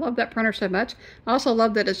awesome, and I love that printer so much. I also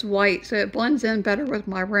love that it's white, so it blends in better with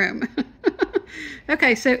my room.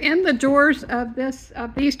 Okay, so in the drawers of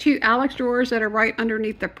these two Alex drawers that are right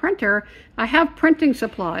underneath the printer, I have printing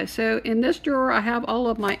supplies. So in this drawer, I have all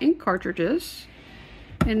of my ink cartridges.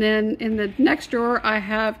 And then in the next drawer, I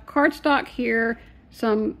have cardstock here,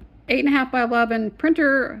 some 8.5 by 11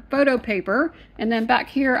 printer photo paper. And then back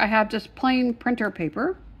here, I have just plain printer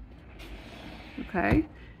paper. Okay,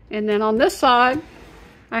 and then on this side,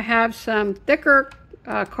 I have some thicker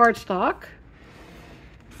cardstock.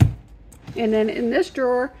 And then in this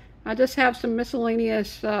drawer, I just have some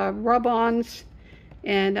miscellaneous rub-ons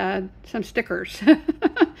and some stickers.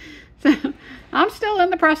 So I'm still in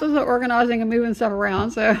the process of organizing and moving stuff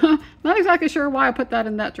around, so not exactly sure why I put that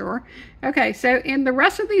in that drawer. Okay, so in the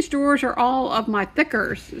rest of these drawers are all of my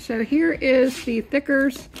thickers. So here is the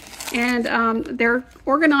thickers, and they're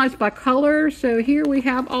organized by color. So here we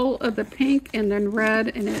have all of the pink and then red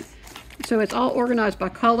in it. So it's all organized by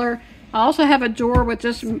color. I also have a drawer with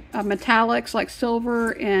just metallics like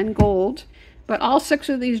silver and gold, but all 6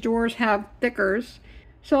 of these drawers have thickers.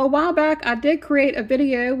 So a while back, I did create a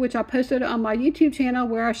video which I posted on my YouTube channel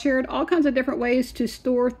where I shared all kinds of different ways to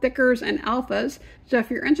store thickers and alphas. So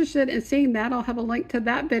if you're interested in seeing that, I'll have a link to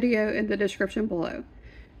that video in the description below.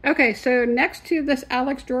 Okay, so next to this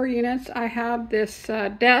Alex drawer units, I have this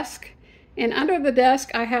desk, and under the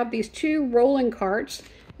desk, I have these 2 rolling carts.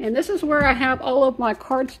 And this is where I have all of my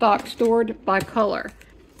cardstock stored by color.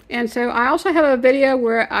 And so I also have a video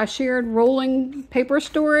where I shared rolling paper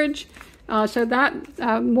storage. So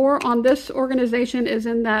that more on this organization is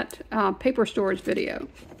in that paper storage video.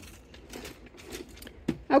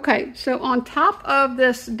 Okay, so on top of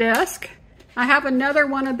this desk, I have another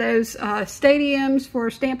one of those stadiums for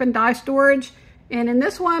stamp and die storage. And in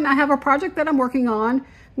this one, I have a project that I'm working on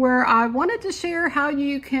where I wanted to share how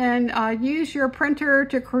you can use your printer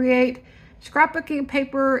to create scrapbooking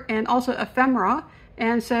paper and also ephemera.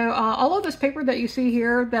 And so all of this paper that you see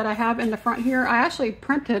here that I have in the front here, I actually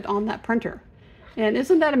printed on that printer. And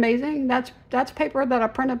isn't that amazing? That's paper that I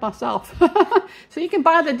printed myself. So you can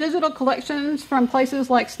buy the digital collections from places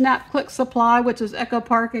like Snap Click Supply, which is Echo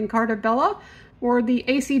Park and Carter Bella, or the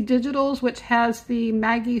AC Digitals, which has the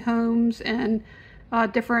Maggie Holmes and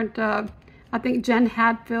different I think Jen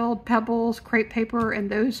Hadfield, Pebbles, Crepe Paper, and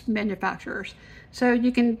those manufacturers. So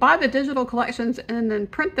you can buy the digital collections and then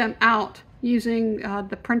print them out using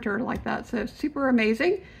the printer like that. So it's super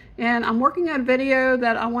amazing. And I'm working on a video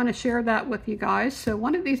that I want to share that with you guys. So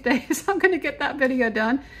one of these days I'm going to get that video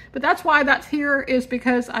done. But that's why that's here, is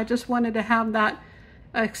because I just wanted to have that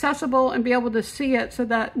accessible and be able to see it so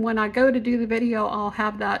that when I go to do the video, I'll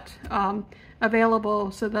have that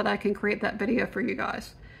available so that I can create that video for you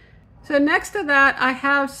guys. So next to that, I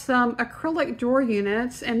have some acrylic drawer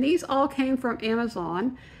units, and these all came from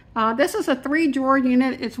Amazon. This is a 3-drawer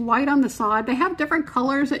unit. It's white on the side. They have different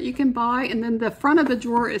colors that you can buy, and then the front of the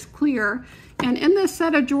drawer is clear. And in this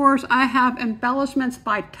set of drawers, I have embellishments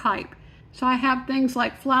by type. So I have things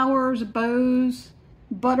like flowers, bows,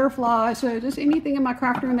 butterflies. So just anything in my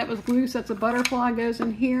craft room that was loose that's a butterfly goes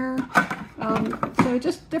in here. So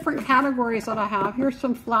just different categories that I have. Here's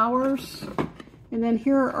some flowers. And then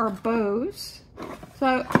here are bows.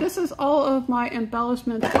 So this is all of my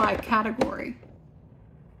embellishments by category.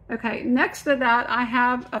 Okay, next to that, I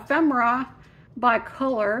have ephemera by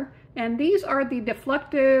color. And these are the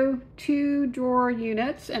Deflecto 2-drawer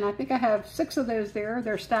units. And I think I have 6 of those there.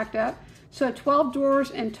 They're stacked up. So 12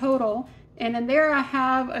 drawers in total. And in there, I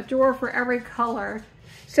have a drawer for every color.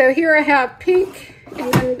 So here I have pink,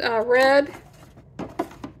 and then red,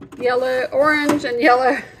 yellow, orange, and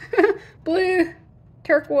yellow, blue,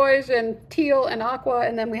 turquoise, and teal, and aqua,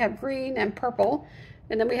 and then we have green and purple,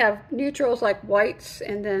 and then we have neutrals like whites,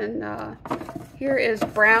 and then here is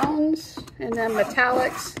browns, and then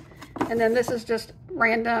metallics, and then this is just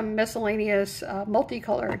random miscellaneous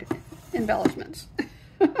multicolored embellishments.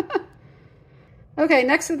 Okay,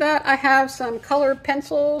 next to that I have some colored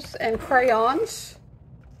pencils and crayons.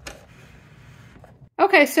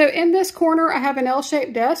 Okay, so in this corner I have an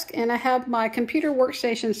L-shaped desk and I have my computer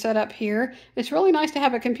workstation set up here. It's really nice to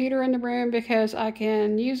have a computer in the room because I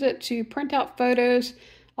can use it to print out photos,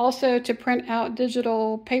 also to print out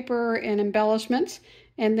digital paper and embellishments,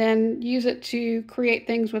 and then use it to create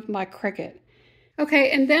things with my Cricut. Okay,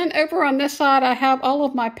 and then over on this side I have all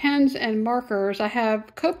of my pens and markers. I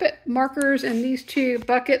have Copic markers in these two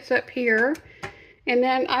buckets up here. And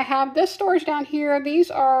then I have this storage down here. These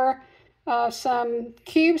are some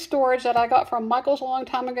cube storage that I got from Michael's a long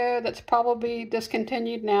time ago that's probably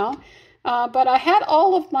discontinued now. But I had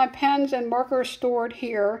all of my pens and markers stored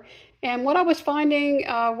here. And what I was finding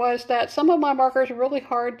was that some of my markers were really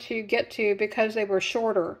hard to get to because they were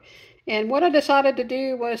shorter. And what I decided to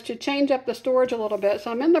do was to change up the storage a little bit.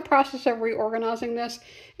 So I'm in the process of reorganizing this.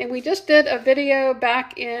 And we just did a video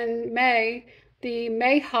back in May, the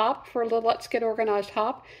May hop for the Let's Get Organized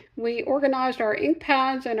hop. We organized our ink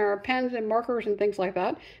pads and our pens and markers and things like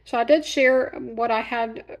that. So I did share what I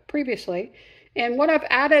had previously. And what I've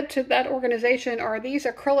added to that organization are these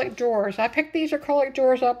acrylic drawers. I picked these acrylic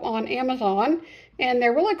drawers up on Amazon, and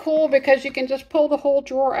they're really cool because you can just pull the whole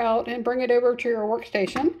drawer out and bring it over to your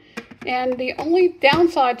workstation. And the only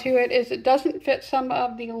downside to it is it doesn't fit some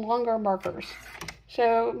of the longer markers.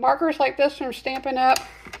 So markers like this from Stampin' Up!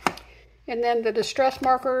 And then the distress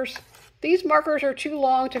markers. These markers are too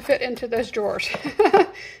long to fit into those drawers.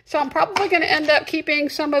 So I'm probably going to end up keeping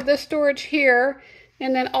some of this storage here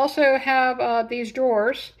and then also have these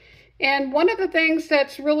drawers. And one of the things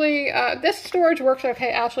that's really, this storage works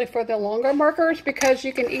okay actually for the longer markers because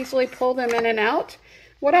you can easily pull them in and out.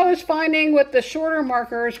 What I was finding with the shorter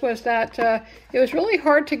markers was that it was really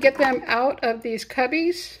hard to get them out of these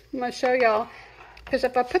cubbies. I'm going to show y'all, because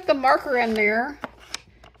if I put the marker in there,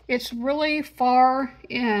 it's really far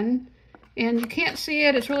in and you can't see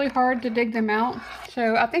it. It's really hard to dig them out.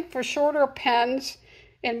 So I think for shorter pens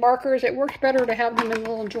and markers, it works better to have them in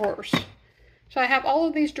little drawers. So I have all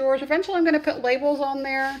of these drawers. Eventually I'm going to put labels on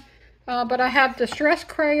there, but I have distress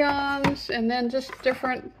crayons and then just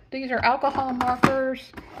different, these are alcohol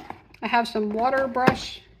markers. I have some water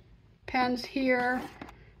brush pens here,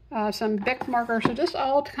 some Bic markers, so just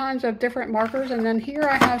all kinds of different markers. And then here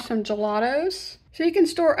I have some gelatos. So you can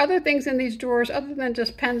store other things in these drawers other than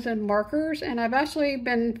just pens and markers. And I've actually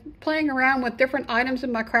been playing around with different items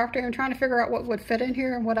in my craft area and trying to figure out what would fit in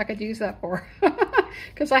here and what I could use that for.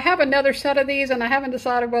 Because I have another set of these and I haven't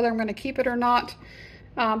decided whether I'm going to keep it or not.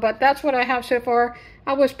 But that's what I have so far.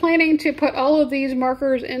 I was planning to put all of these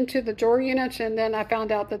markers into the drawer units and then I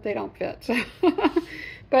found out that they don't fit. So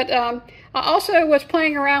but I also was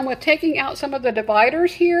playing around with taking out some of the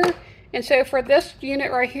dividers here. And so for this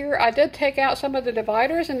unit right here, I did take out some of the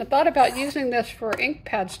dividers and I thought about using this for ink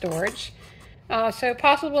pad storage. So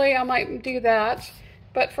possibly I might do that.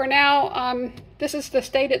 But for now, this is the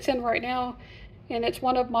state it's in right now. And it's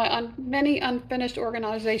one of my many unfinished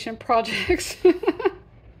organization projects.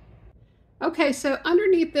 Okay, so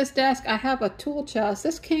underneath this desk, I have a tool chest.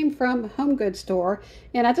 This came from Home Goods store,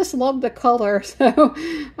 and I just love the color, so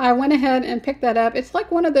I went ahead and picked that up. It's like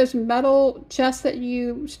one of those metal chests that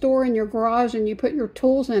you store in your garage, and you put your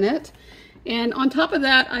tools in it. And on top of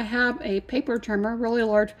that, I have a paper trimmer, really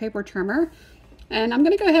large paper trimmer. And I'm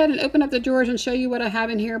going to go ahead and open up the drawers and show you what I have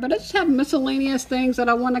in here. But I just have miscellaneous things that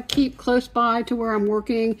I want to keep close by to where I'm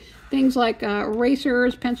working. Things like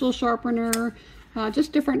erasers, pencil sharpener,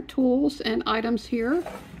 just different tools and items here.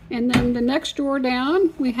 And then the next drawer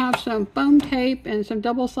down, we have some foam tape and some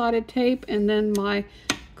double-sided tape, and then my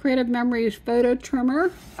Creative Memories photo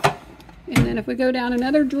trimmer. And then if we go down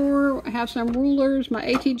another drawer, I have some rulers, my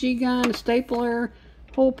ATG gun, a stapler,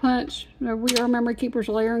 hole punch, 𝗿𝗵_Keeper's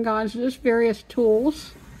layering guides, just various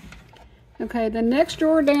tools. Okay, the next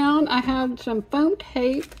drawer down, I have some foam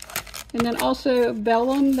tape, and then also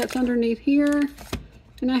vellum that's underneath here.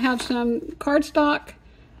 And I have some cardstock,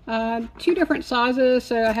 two different sizes.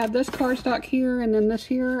 So I have this cardstock here and then this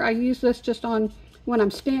here. I use this just on when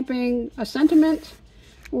I'm stamping a sentiment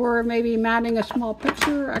or maybe matting a small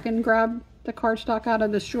picture. I can grab the cardstock out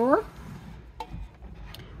of this drawer.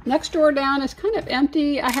 Next drawer down is kind of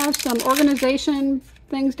empty. I have some organization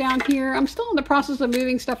things down here. I'm still in the process of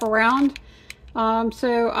moving stuff around.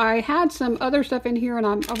 So I had some other stuff in here and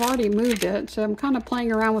I've already moved it. So I'm kind of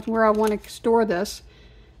playing around with where I want to store this.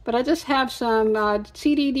 But I just have some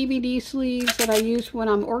CD, DVD sleeves that I use when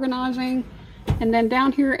I'm organizing. And then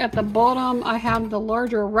down here at the bottom, I have the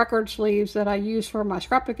larger record sleeves that I use for my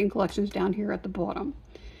scrapbooking collections down here at the bottom.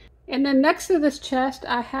 And then next to this chest,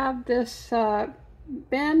 I have this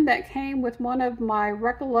bin that came with one of my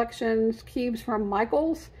Recollections cubes from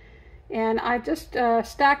Michael's. And I just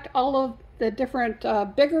stacked all of the different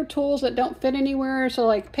bigger tools that don't fit anywhere. So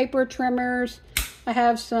like paper trimmers. I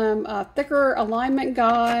have some thicker alignment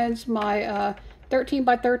guides, my 13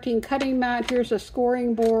 by 13 cutting mat. Here's a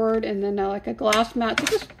scoring board, and then like a glass mat. So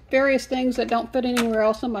just various things that don't fit anywhere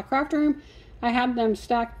else in my craft room. I have them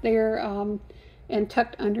stacked there and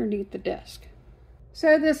tucked underneath the desk.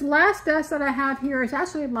 So this last desk that I have here is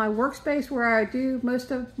actually my workspace where I do most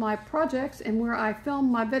of my projects and where I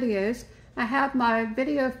film my videos. I have my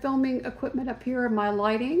video filming equipment up here, my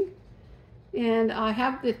lighting, and I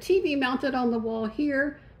have the TV mounted on the wall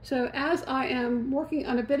here. So as I am working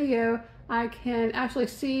on a video, I can actually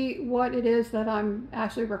see what it is that I'm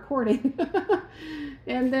actually recording.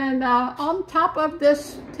 And then on top of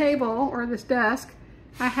this table or this desk,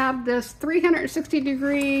 I have this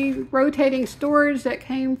 360-degree rotating storage that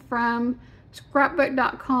came from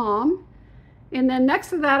scrapbook.com. And then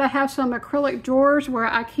next to that, I have some acrylic drawers where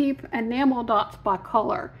I keep enamel dots by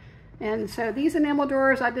color. And so these enamel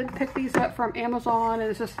drawers, I did pick these up from Amazon, and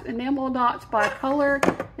it's just enamel dots by color.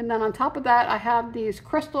 And then on top of that, I have these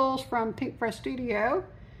crystals from Pinkfresh Studio.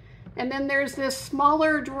 And then there's this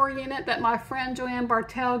smaller drawer unit that my friend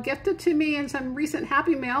𝗀𝗲𝗄𝗏 gifted to me in some recent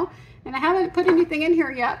Happy Mail. And I haven't put anything in here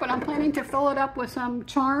yet, but I'm planning to fill it up with some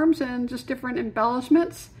charms and just different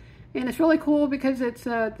embellishments. And it's really cool because it's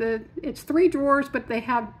 3 drawers, but they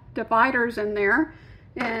have dividers in there.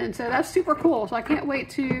 And so that's super cool. So I can't wait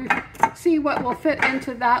to see what will fit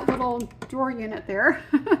into that little drawer unit there.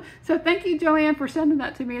 So thank you, Joanne, for sending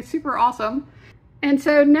that to me. It's super awesome. And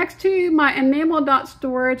so next to my enamel dot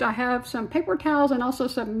storage, I have some paper towels and also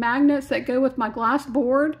some magnets that go with my glass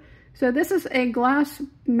board. So this is a glass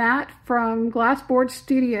mat from Glassboard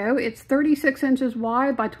Studio. It's 36 inches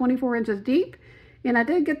wide by 24 inches deep. And I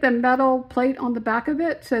did get the metal plate on the back of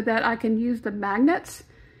it so that I can use the magnets.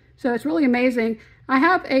 So it's really amazing. I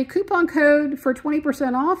have a coupon code for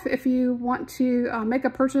 20% off if you want to make a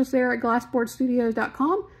purchase there at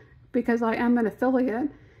glassboardstudios.com, because I am an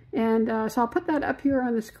affiliate. And so I'll put that up here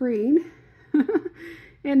on the screen.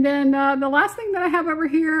 And then the last thing that I have over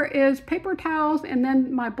here is paper towels and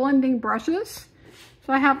then my blending brushes.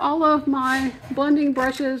 So I have all of my blending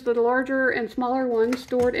brushes, the larger and smaller ones,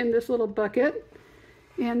 stored in this little bucket.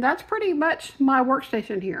 And that's pretty much my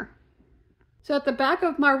workstation here. So at the back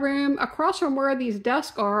of my room, across from where these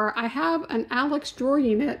desks are, I have an Alex drawer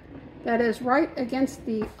unit that is right against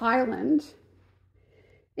the island.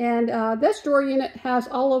 And this drawer unit has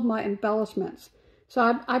all of my embellishments.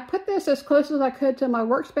 So I put this as close as I could to my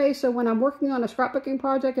workspace, so when I'm working on a scrapbooking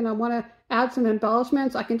project and I want to add some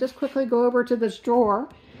embellishments, I can just quickly go over to this drawer.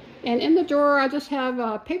 And in the drawer, I just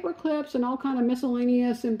have paper clips and all kind of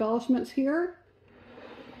miscellaneous embellishments here.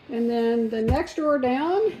 And then the next drawer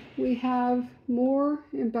down, we have more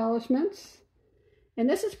embellishments. And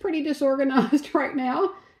this is pretty disorganized right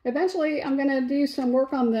now. Eventually, I'm going to do some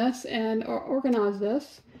work on this and organize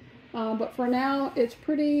this. But for now, it's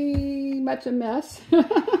pretty much a mess.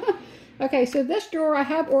 Okay, so this drawer I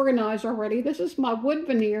have organized already. This is my wood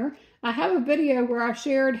veneer. I have a video where I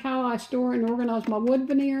shared how I store and organize my wood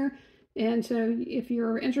veneer. And so if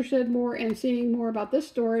you're interested more in seeing more about this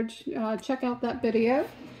storage, check out that video.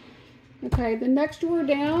 Okay, the next drawer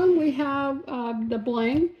down, we have the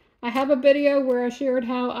bling. I have a video where I shared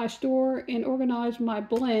how I store and organize my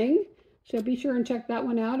bling. So be sure and check that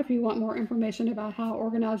one out if you want more information about how I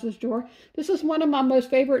organize this drawer. This is one of my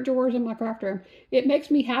most favorite drawers in my craft room. It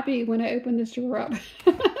makes me happy when I open this drawer up.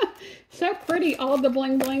 So pretty, all of the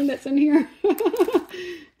bling bling that's in here.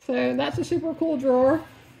 So that's a super cool drawer.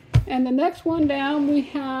 And the next one down, we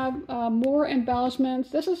have more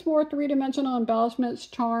embellishments. This is more three-dimensional embellishments,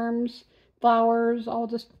 charms, flowers, all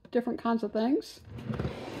just different kinds of things.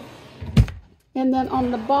 And then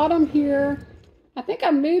on the bottom here, I think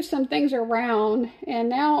I moved some things around, and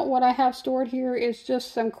now what I have stored here is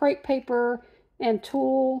just some crepe paper and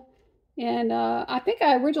tulle. And I think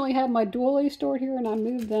I originally had my doilies stored here and I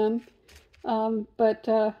moved them.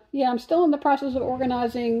 Yeah, I'm still in the process of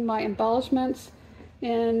organizing my embellishments.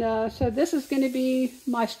 And so this is going to be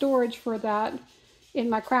my storage for that in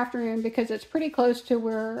my craft room because it's pretty close to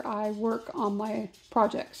where I work on my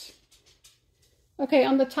projects. Okay,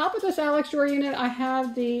 on the top of this Alex drawer unit, I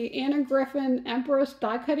have the Anna Griffin Empress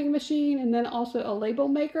die cutting machine and then also a label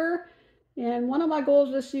maker. And one of my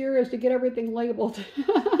goals this year is to get everything labeled.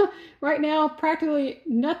 Right now, practically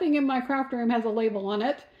nothing in my craft room has a label on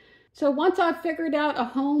it. So once I've figured out a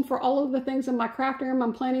home for all of the things in my craft room,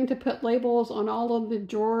 I'm planning to put labels on all of the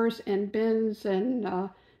drawers and bins and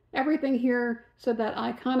everything here so that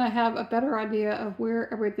I kind of have a better idea of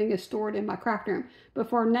where everything is stored in my craft room. But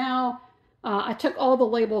for now, I took all the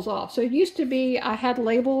labels off. So it used to be I had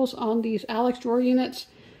labels on these Alex drawer units,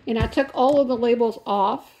 and I took all of the labels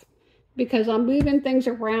off because I'm moving things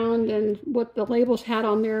around and what the labels had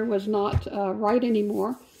on there was not right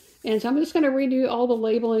anymore. And so I'm just going to redo all the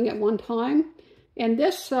labeling at one time. And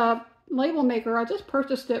this label maker, I just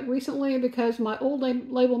purchased it recently because my old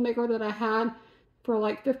label maker that I had for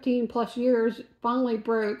like 15 plus years finally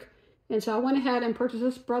broke. And so I went ahead and purchased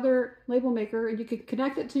this Brother label maker, and you can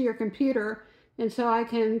connect it to your computer. And so I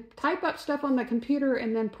can type up stuff on the computer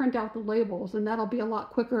and then print out the labels, and that'll be a lot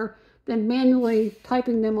quicker than manually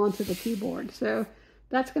typing them onto the keyboard. So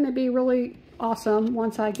that's going to be really awesome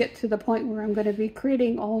once I get to the point where I'm going to be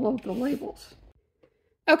creating all of the labels.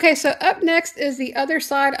 Okay, so up next is the other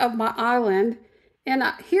side of my island. And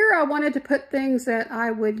here I wanted to put things that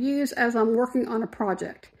I would use as I'm working on a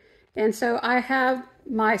project. And so I have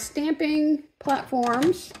my stamping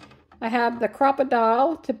platforms. I have the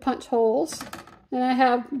𝗃𝗿𝗄𝗃 to punch holes. And I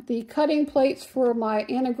have the cutting plates for my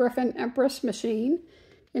Anna Griffin Empress machine.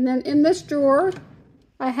 And then in this drawer,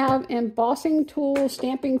 I have embossing tools,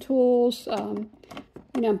 stamping tools,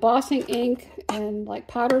 embossing ink, and like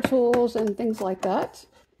powder tools and things like that.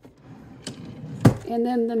 And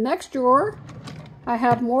then the next drawer, I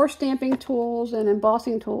have more stamping tools and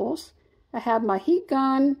embossing tools. I have my heat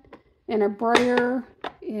gun and a brayer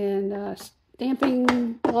and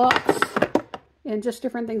stamping blocks and just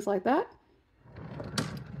different things like that.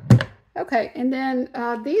 Okay, and then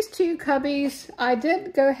these two cubbies, I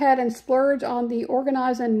did go ahead and splurge on the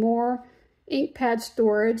𝗿𝗏𝗡 ink pad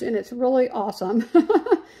storage, and it's really awesome.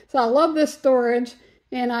 So I love this storage,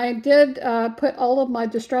 and I did put all of my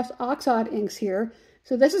Distress Oxide inks here.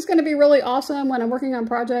 So this is going to be really awesome when I'm working on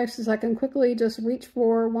projects, is I can quickly just reach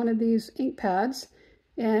for one of these ink pads.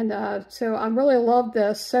 And so I really love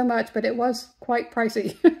this so much, but it was quite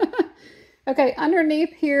pricey. Okay,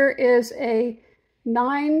 underneath here is a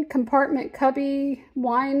 9-compartment cubby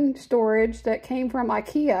wine storage that came from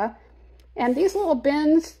IKEA. And these little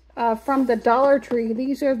bins from the Dollar Tree,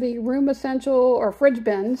 these are the room essential or fridge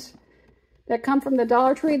bins that come from the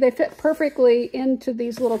Dollar Tree. They fit perfectly into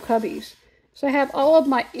these little cubbies. So I have all of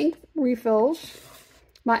my ink refills,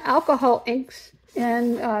 my alcohol inks,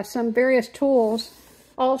 and some various tools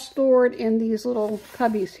all stored in these little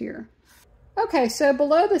cubbies here. Okay, so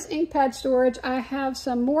below this ink pad storage, I have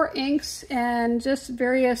some more inks and just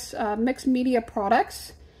various mixed media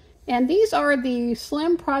products. And these are the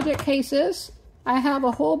slim project cases. I have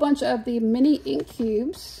a whole bunch of the mini ink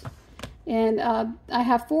cubes. And I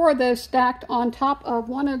have 4 of those stacked on top of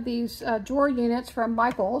one of these drawer units from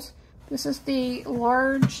Michaels. This is the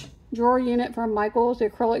large drawer unit from Michaels, the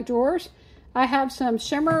acrylic drawers. I have some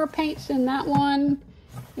shimmer paints in that one.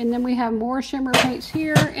 And then we have more shimmer paints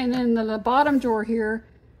here. And then in the bottom drawer here,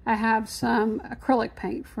 I have some acrylic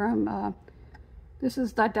paint from, this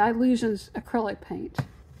is the 𝗏𝗏𝗏𝗏's acrylic paint.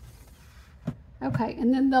 Okay,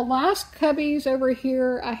 and then the last cubbies over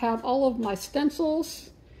here, I have all of my stencils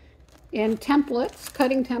and templates,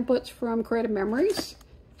 cutting templates from Creative Memories.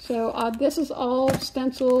 So this is all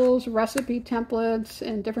stencils, recipe templates,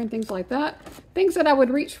 and different things like that. Things that I would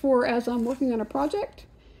reach for as I'm working on a project.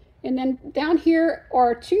 And then down here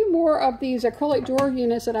are 2 more of these acrylic drawer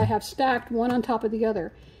units that I have stacked one on top of the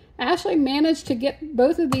other. I actually managed to get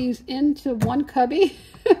both of these into one cubby.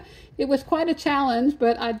 It was quite a challenge,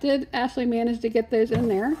 but I did actually manage to get those in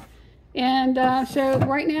there. And so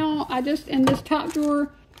right now, in this top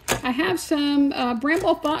drawer, I have some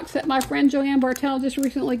Bramble Fox that my friend Joanne Bartel just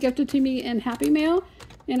recently gifted to me in Happy Mail.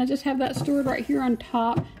 And I just have that stored right here on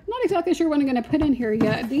top. I'm not exactly sure what I'm going to put in here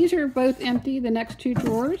yet. These are both empty, the next 2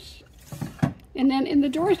 drawers. And then in the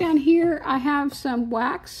drawers down here, I have some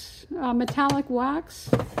wax, metallic wax.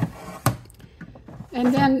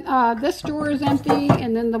 And then this drawer is empty.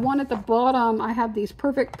 And then the one at the bottom, I have these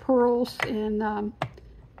perfect pearls and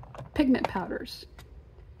pigment powders.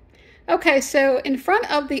 Okay, so in front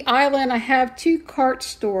of the island, I have 2 carts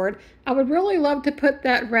stored. I would really love to put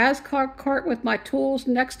that Raskog cart with my tools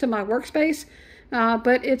next to my workspace,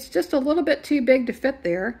 but it's just a little bit too big to fit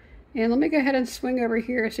there. And let me go ahead and swing over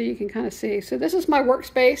here so you can kind of see. So this is my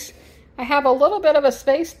workspace. I have a little bit of a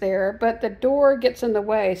space there, but the door gets in the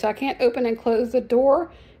way, so I can't open and close the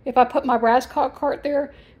door if I put my Raskog cart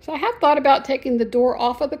there. So I have thought about taking the door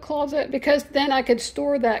off of the closet because then I could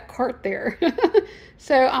store that cart there.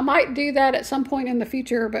 So I might do that at some point in the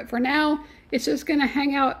future, but for now, it's just gonna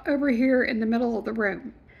hang out over here in the middle of the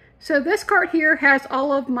room. So this cart here has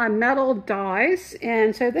all of my metal dies,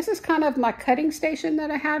 and so this is kind of my cutting station that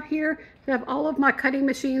I have here. So I have all of my cutting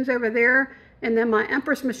machines over there, and then my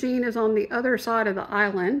Empress machine is on the other side of the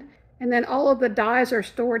island. And then all of the dies are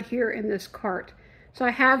stored here in this cart. So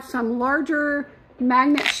I have some larger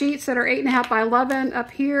magnet sheets that are 8.5 by 11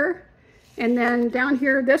 up here. And then down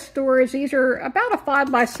here, this storage, these are about a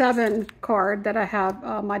 5x7 card that I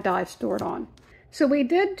have my dies stored on. So we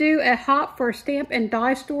did do a hop for stamp and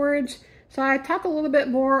die storage. So I talk a little bit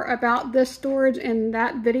more about this storage in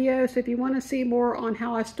that video. So if you want to see more on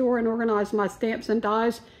how I store and organize my stamps and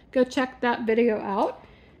dies, go check that video out.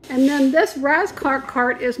 And then this Raz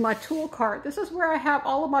cart is my tool cart. This is where I have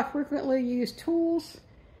all of my frequently used tools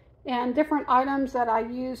and different items that I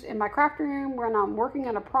use in my craft room when I'm working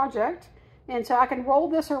on a project. And so I can roll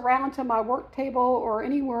this around to my work table or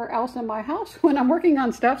anywhere else in my house when I'm working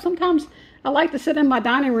on stuff. Sometimes I like to sit in my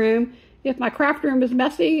dining room. If my craft room is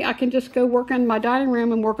messy, I can just go work in my dining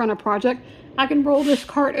room and work on a project. I can roll this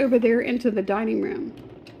cart over there into the dining room.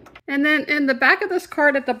 And then in the back of this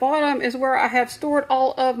cart at the bottom is where I have stored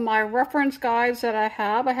all of my reference guides that I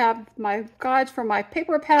have. I have my guides for my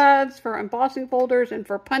paper pads, for embossing folders, and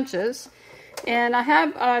for punches. And I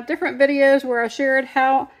have different videos where I shared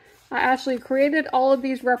how I actually created all of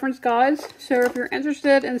these reference guides. So if you're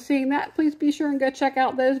interested in seeing that, please be sure and go check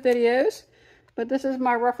out those videos. But this is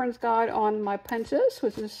my reference guide on my punches,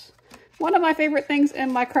 which is one of my favorite things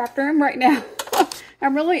in my craft room right now.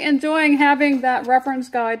 I'm really enjoying having that reference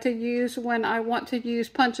guide to use when I want to use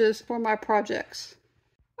punches for my projects.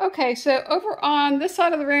 Okay, so over on this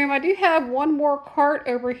side of the room, I do have one more cart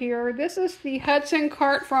over here. This is the Hudson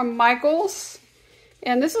cart from Michaels.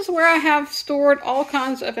 And this is where I have stored all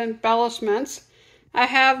kinds of embellishments. I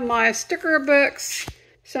have my sticker books,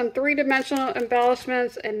 some three-dimensional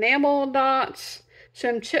embellishments, enamel dots,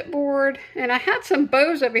 some chipboard, and I had some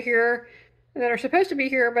bows over here that are supposed to be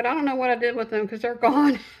here, but I don't know what I did with them because they're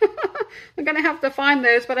gone. I'm gonna have to find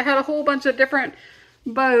those, but I had a whole bunch of different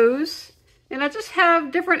bows, and I just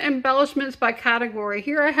have different embellishments by category.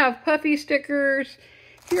 Here I have puffy stickers,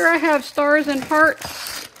 here I have stars and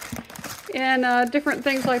hearts, and different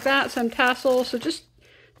things like that, some tassels, so just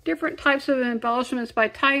different types of embellishments by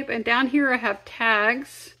type. And down here I have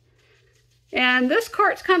tags. And this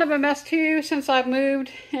cart's kind of a mess too since I've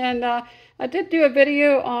moved, and I did do a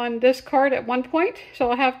video on this cart at one point, so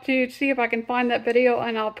I'll have to see if I can find that video,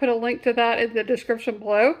 and I'll put a link to that in the description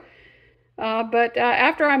below. But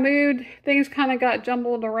after I moved, things kind of got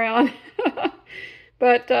jumbled around.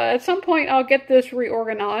 But at some point I'll get this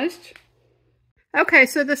reorganized. Okay,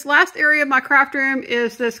 so this last area of my craft room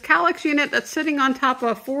is this Kallax unit that's sitting on top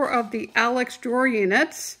of 4 of the Alex drawer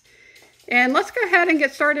units. And let's go ahead and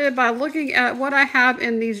get started by looking at what I have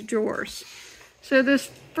in these drawers. So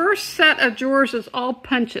this first set of drawers is all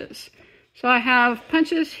punches. So I have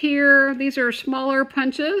punches here. These are smaller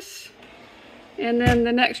punches. And then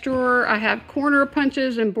the next drawer I have corner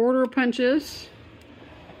punches and border punches.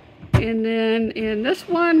 And then in this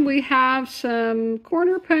one we have some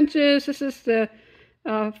corner punches. This is the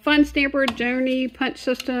Fun Stamper Joni punch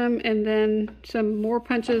system, and then some more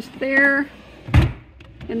punches there.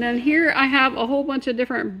 And then here I have a whole bunch of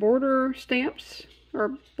different border stamps,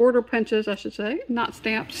 or border punches I should say, not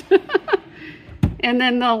stamps. And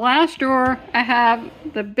then the last drawer I have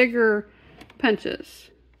the bigger punches.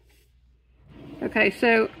 Okay,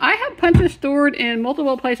 so I have punches stored in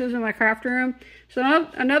multiple places in my craft room. So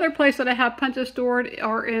another place that I have punches stored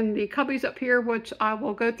are in the cubbies up here, which I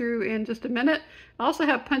will go through in just a minute. I also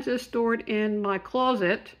have punches stored in my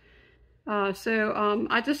closet.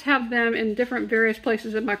 I just have them in different various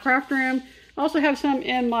places in my craft room. I also have some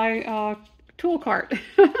in my tool cart.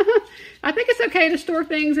 I think it's okay to store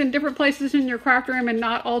things in different places in your craft room and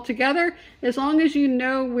not all together, as long as you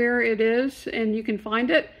know where it is and you can find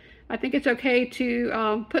it. I think it's okay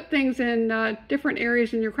to put things in different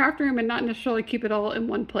areas in your craft room and not necessarily keep it all in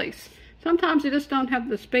one place. Sometimes you just don't have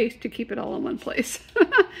the space to keep it all in one place.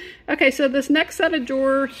 Okay, so this next set of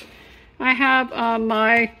drawers, I have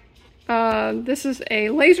this is a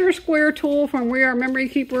laser square tool from We Are Memory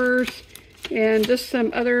Keepers, and just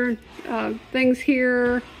some other things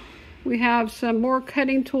here. We have some more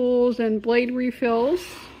cutting tools and blade refills.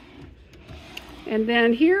 And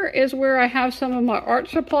then here is where I have some of my art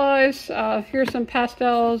supplies. Here's some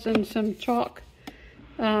pastels and some chalk.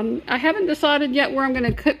 I haven't decided yet where I'm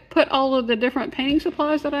going to put all of the different painting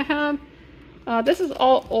supplies that I have. This is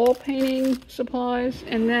all oil painting supplies.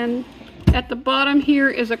 And then at the bottom here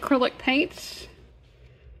is acrylic paints.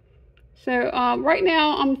 So right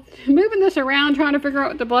now I'm moving this around trying to figure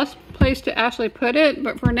out the best place to actually put it.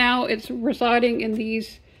 But for now it's residing in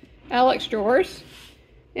these Alex drawers.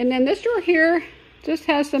 And then this drawer here just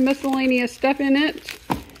has some miscellaneous stuff in it.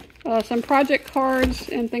 Some project cards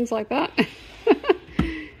and things like that.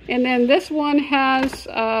 And then this one has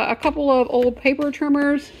a couple of old paper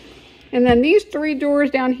trimmers. And then these 3 drawers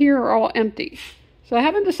down here are all empty. So I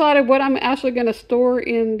haven't decided what I'm actually going to store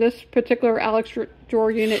in this particular Alex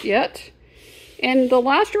drawer unit yet. And the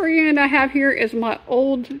last drawer unit I have here is my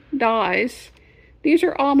old dies. These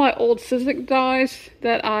are all my old 𝗀𝗏 dies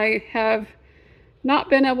that I have not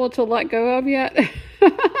been able to let go of yet.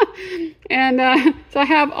 And so I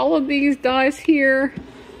have all of these dies here.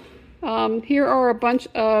 Here are a bunch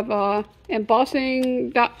of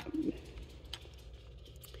embossing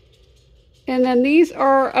and then these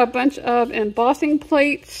are a bunch of embossing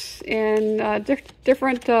plates and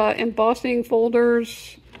different embossing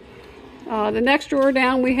folders. The next drawer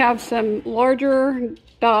down we have some larger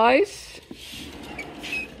dies.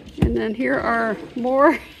 And then here are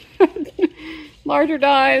more larger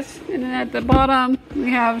dies. And then at the bottom we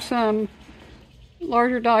have some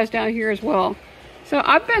larger dies down here as well. So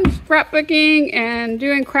I've been scrapbooking and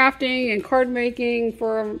doing crafting and card making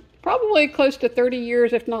for probably close to 30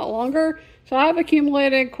 years, if not longer. So I've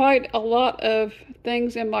accumulated quite a lot of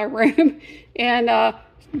things in my room. And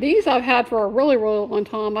these I've had for a really, really long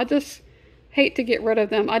time. I just hate to get rid of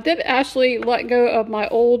them. I did actually let go of my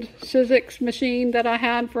old 𝗀𝗏 machine that I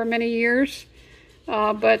had for many years.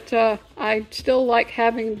 But I still like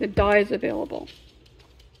having the dies available.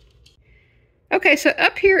 Okay, so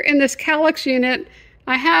up here in this 𝐾ALX unit,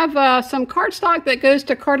 I have some cardstock that goes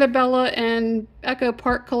to 𝗃𝗏𝗄𝐻 and Echo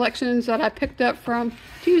Park collections that I picked up from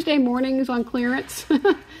Tuesday mornings on clearance.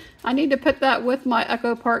 I need to put that with my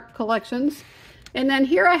Echo Park collections. And then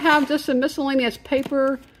here I have just some miscellaneous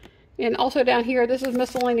paper. And also down here, this is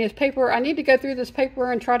miscellaneous paper. I need to go through this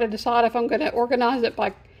paper and try to decide if I'm going to organize it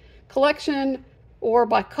by collection or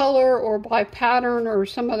by color or by pattern or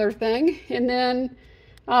some other thing. And then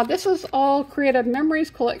this is all Creative Memories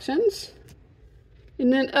collections.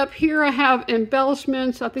 And then up here I have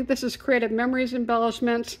embellishments. I think this is Creative Memories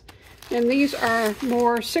embellishments. And these are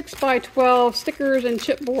more 6x12 stickers and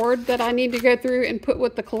chipboard that I need to go through and put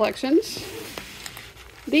with the collections.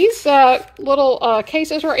 These little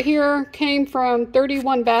cases right here came from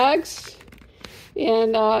 31 bags.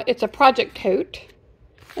 And it's a project tote.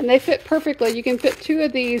 And they fit perfectly. You can fit 2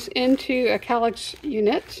 of these into a 𝐾ALX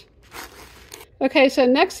unit. Okay, so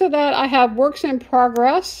next to that I have works in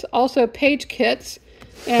progress, also page kits.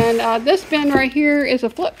 And this bin right here is a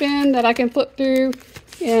flip bin that I can flip through.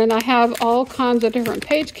 And I have all kinds of different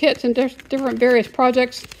page kits and different various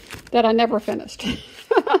projects that I never finished.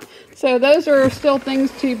 So those are still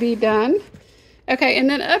things to be done. Okay, and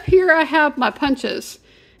then up here I have my punches.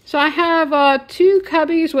 So I have 2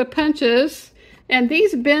 cubbies with punches. And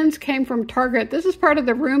these bins came from Target. This is part of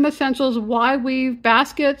the Room Essentials Y-Weave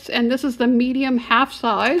baskets, and this is the medium half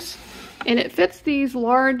size. And it fits these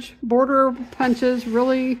large border punches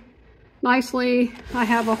really nicely. I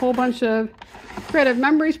have a whole bunch of Creative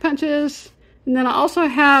Memories punches. And then I also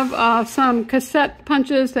have some cassette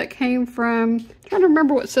punches that came from, I'm trying to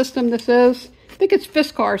remember what system this is. I think it's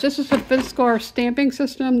Fiskars. This is a Fiskars stamping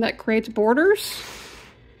system that creates borders.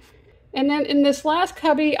 And then in this last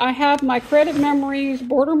cubby, I have my Creative Memories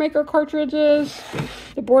Border Maker cartridges,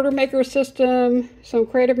 the Border Maker system, some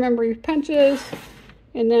Creative Memories punches,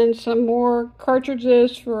 and then some more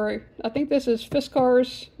cartridges for, I think this is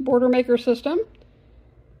Fiskars Border Maker system.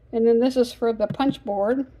 And then this is for the punch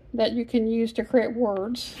board that you can use to create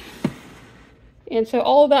words. And so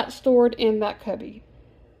all of that's stored in that cubby.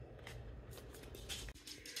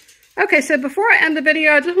 Okay, so before I end the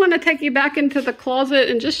video, I just want to take you back into the closet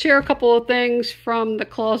and just share a couple of things from the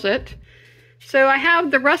closet. So I have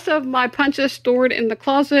the rest of my punches stored in the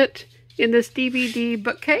closet in this DVD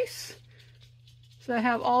bookcase. So I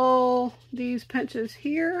have all these punches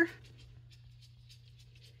here.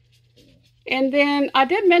 And then I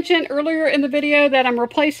did mention earlier in the video that I'm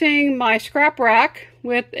replacing my scrap rack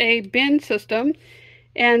with a bin system.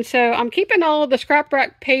 And so I'm keeping all of the scrap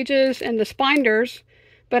rack pages and the spinders,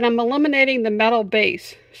 but I'm eliminating the metal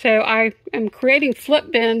base. So I am creating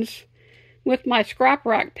flip bins with my scrap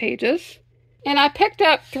rack pages. And I picked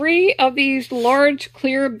up 3 of these large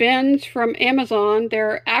clear bins from Amazon.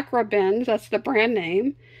 They're Acra bins, that's the brand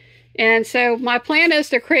name. And so my plan is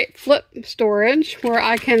to create flip storage where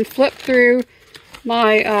I can flip through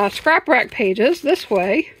my scrap rack pages this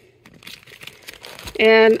way.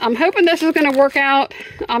 And I'm hoping this is going to work out.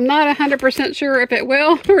 I'm not 100% sure if it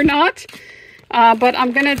will or not. But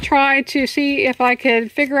I'm going to try to see if I could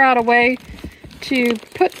figure out a way to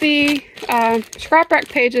put the scrap rack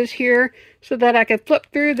pages here so that I could flip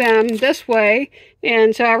through them this way.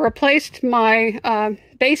 And so I replaced my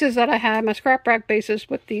bases that I had, my scrap rack bases,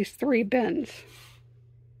 with these 3 bins.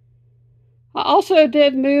 I also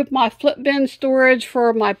did move my flip bin storage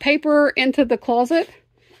for my paper into the closet.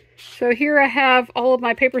 So here I have all of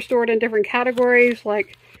my paper stored in different categories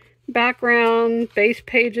like background, base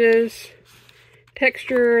pages,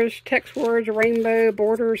 textures, text words, rainbow,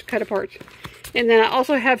 borders, cut aparts. And then I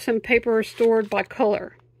also have some paper stored by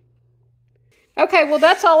color. Okay, well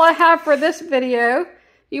that's all I have for this video.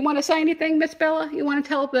 You want to say anything, Miss Bella? You want to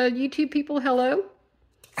tell the YouTube people hello?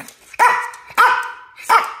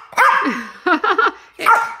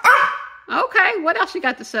 Okay, what else you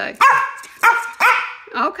got to say?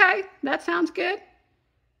 Okay, that sounds good.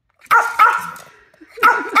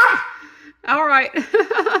 All right.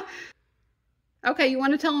 Okay, you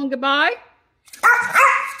want to tell them goodbye?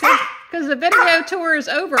 Because the video tour is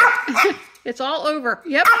over. It's all over.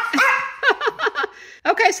 Yep.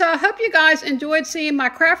 Okay, so I hope you guys enjoyed seeing my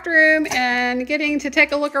craft room and getting to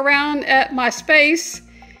take a look around at my space.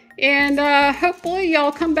 And hopefully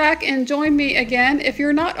y'all come back and join me again. If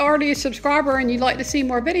you're not already a subscriber and you'd like to see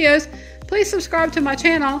more videos, please subscribe to my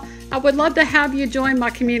channel. I would love to have you join my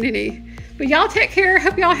community. But y'all take care.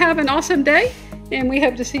 Hope y'all have an awesome day. And we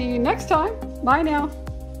hope to see you next time. Bye now.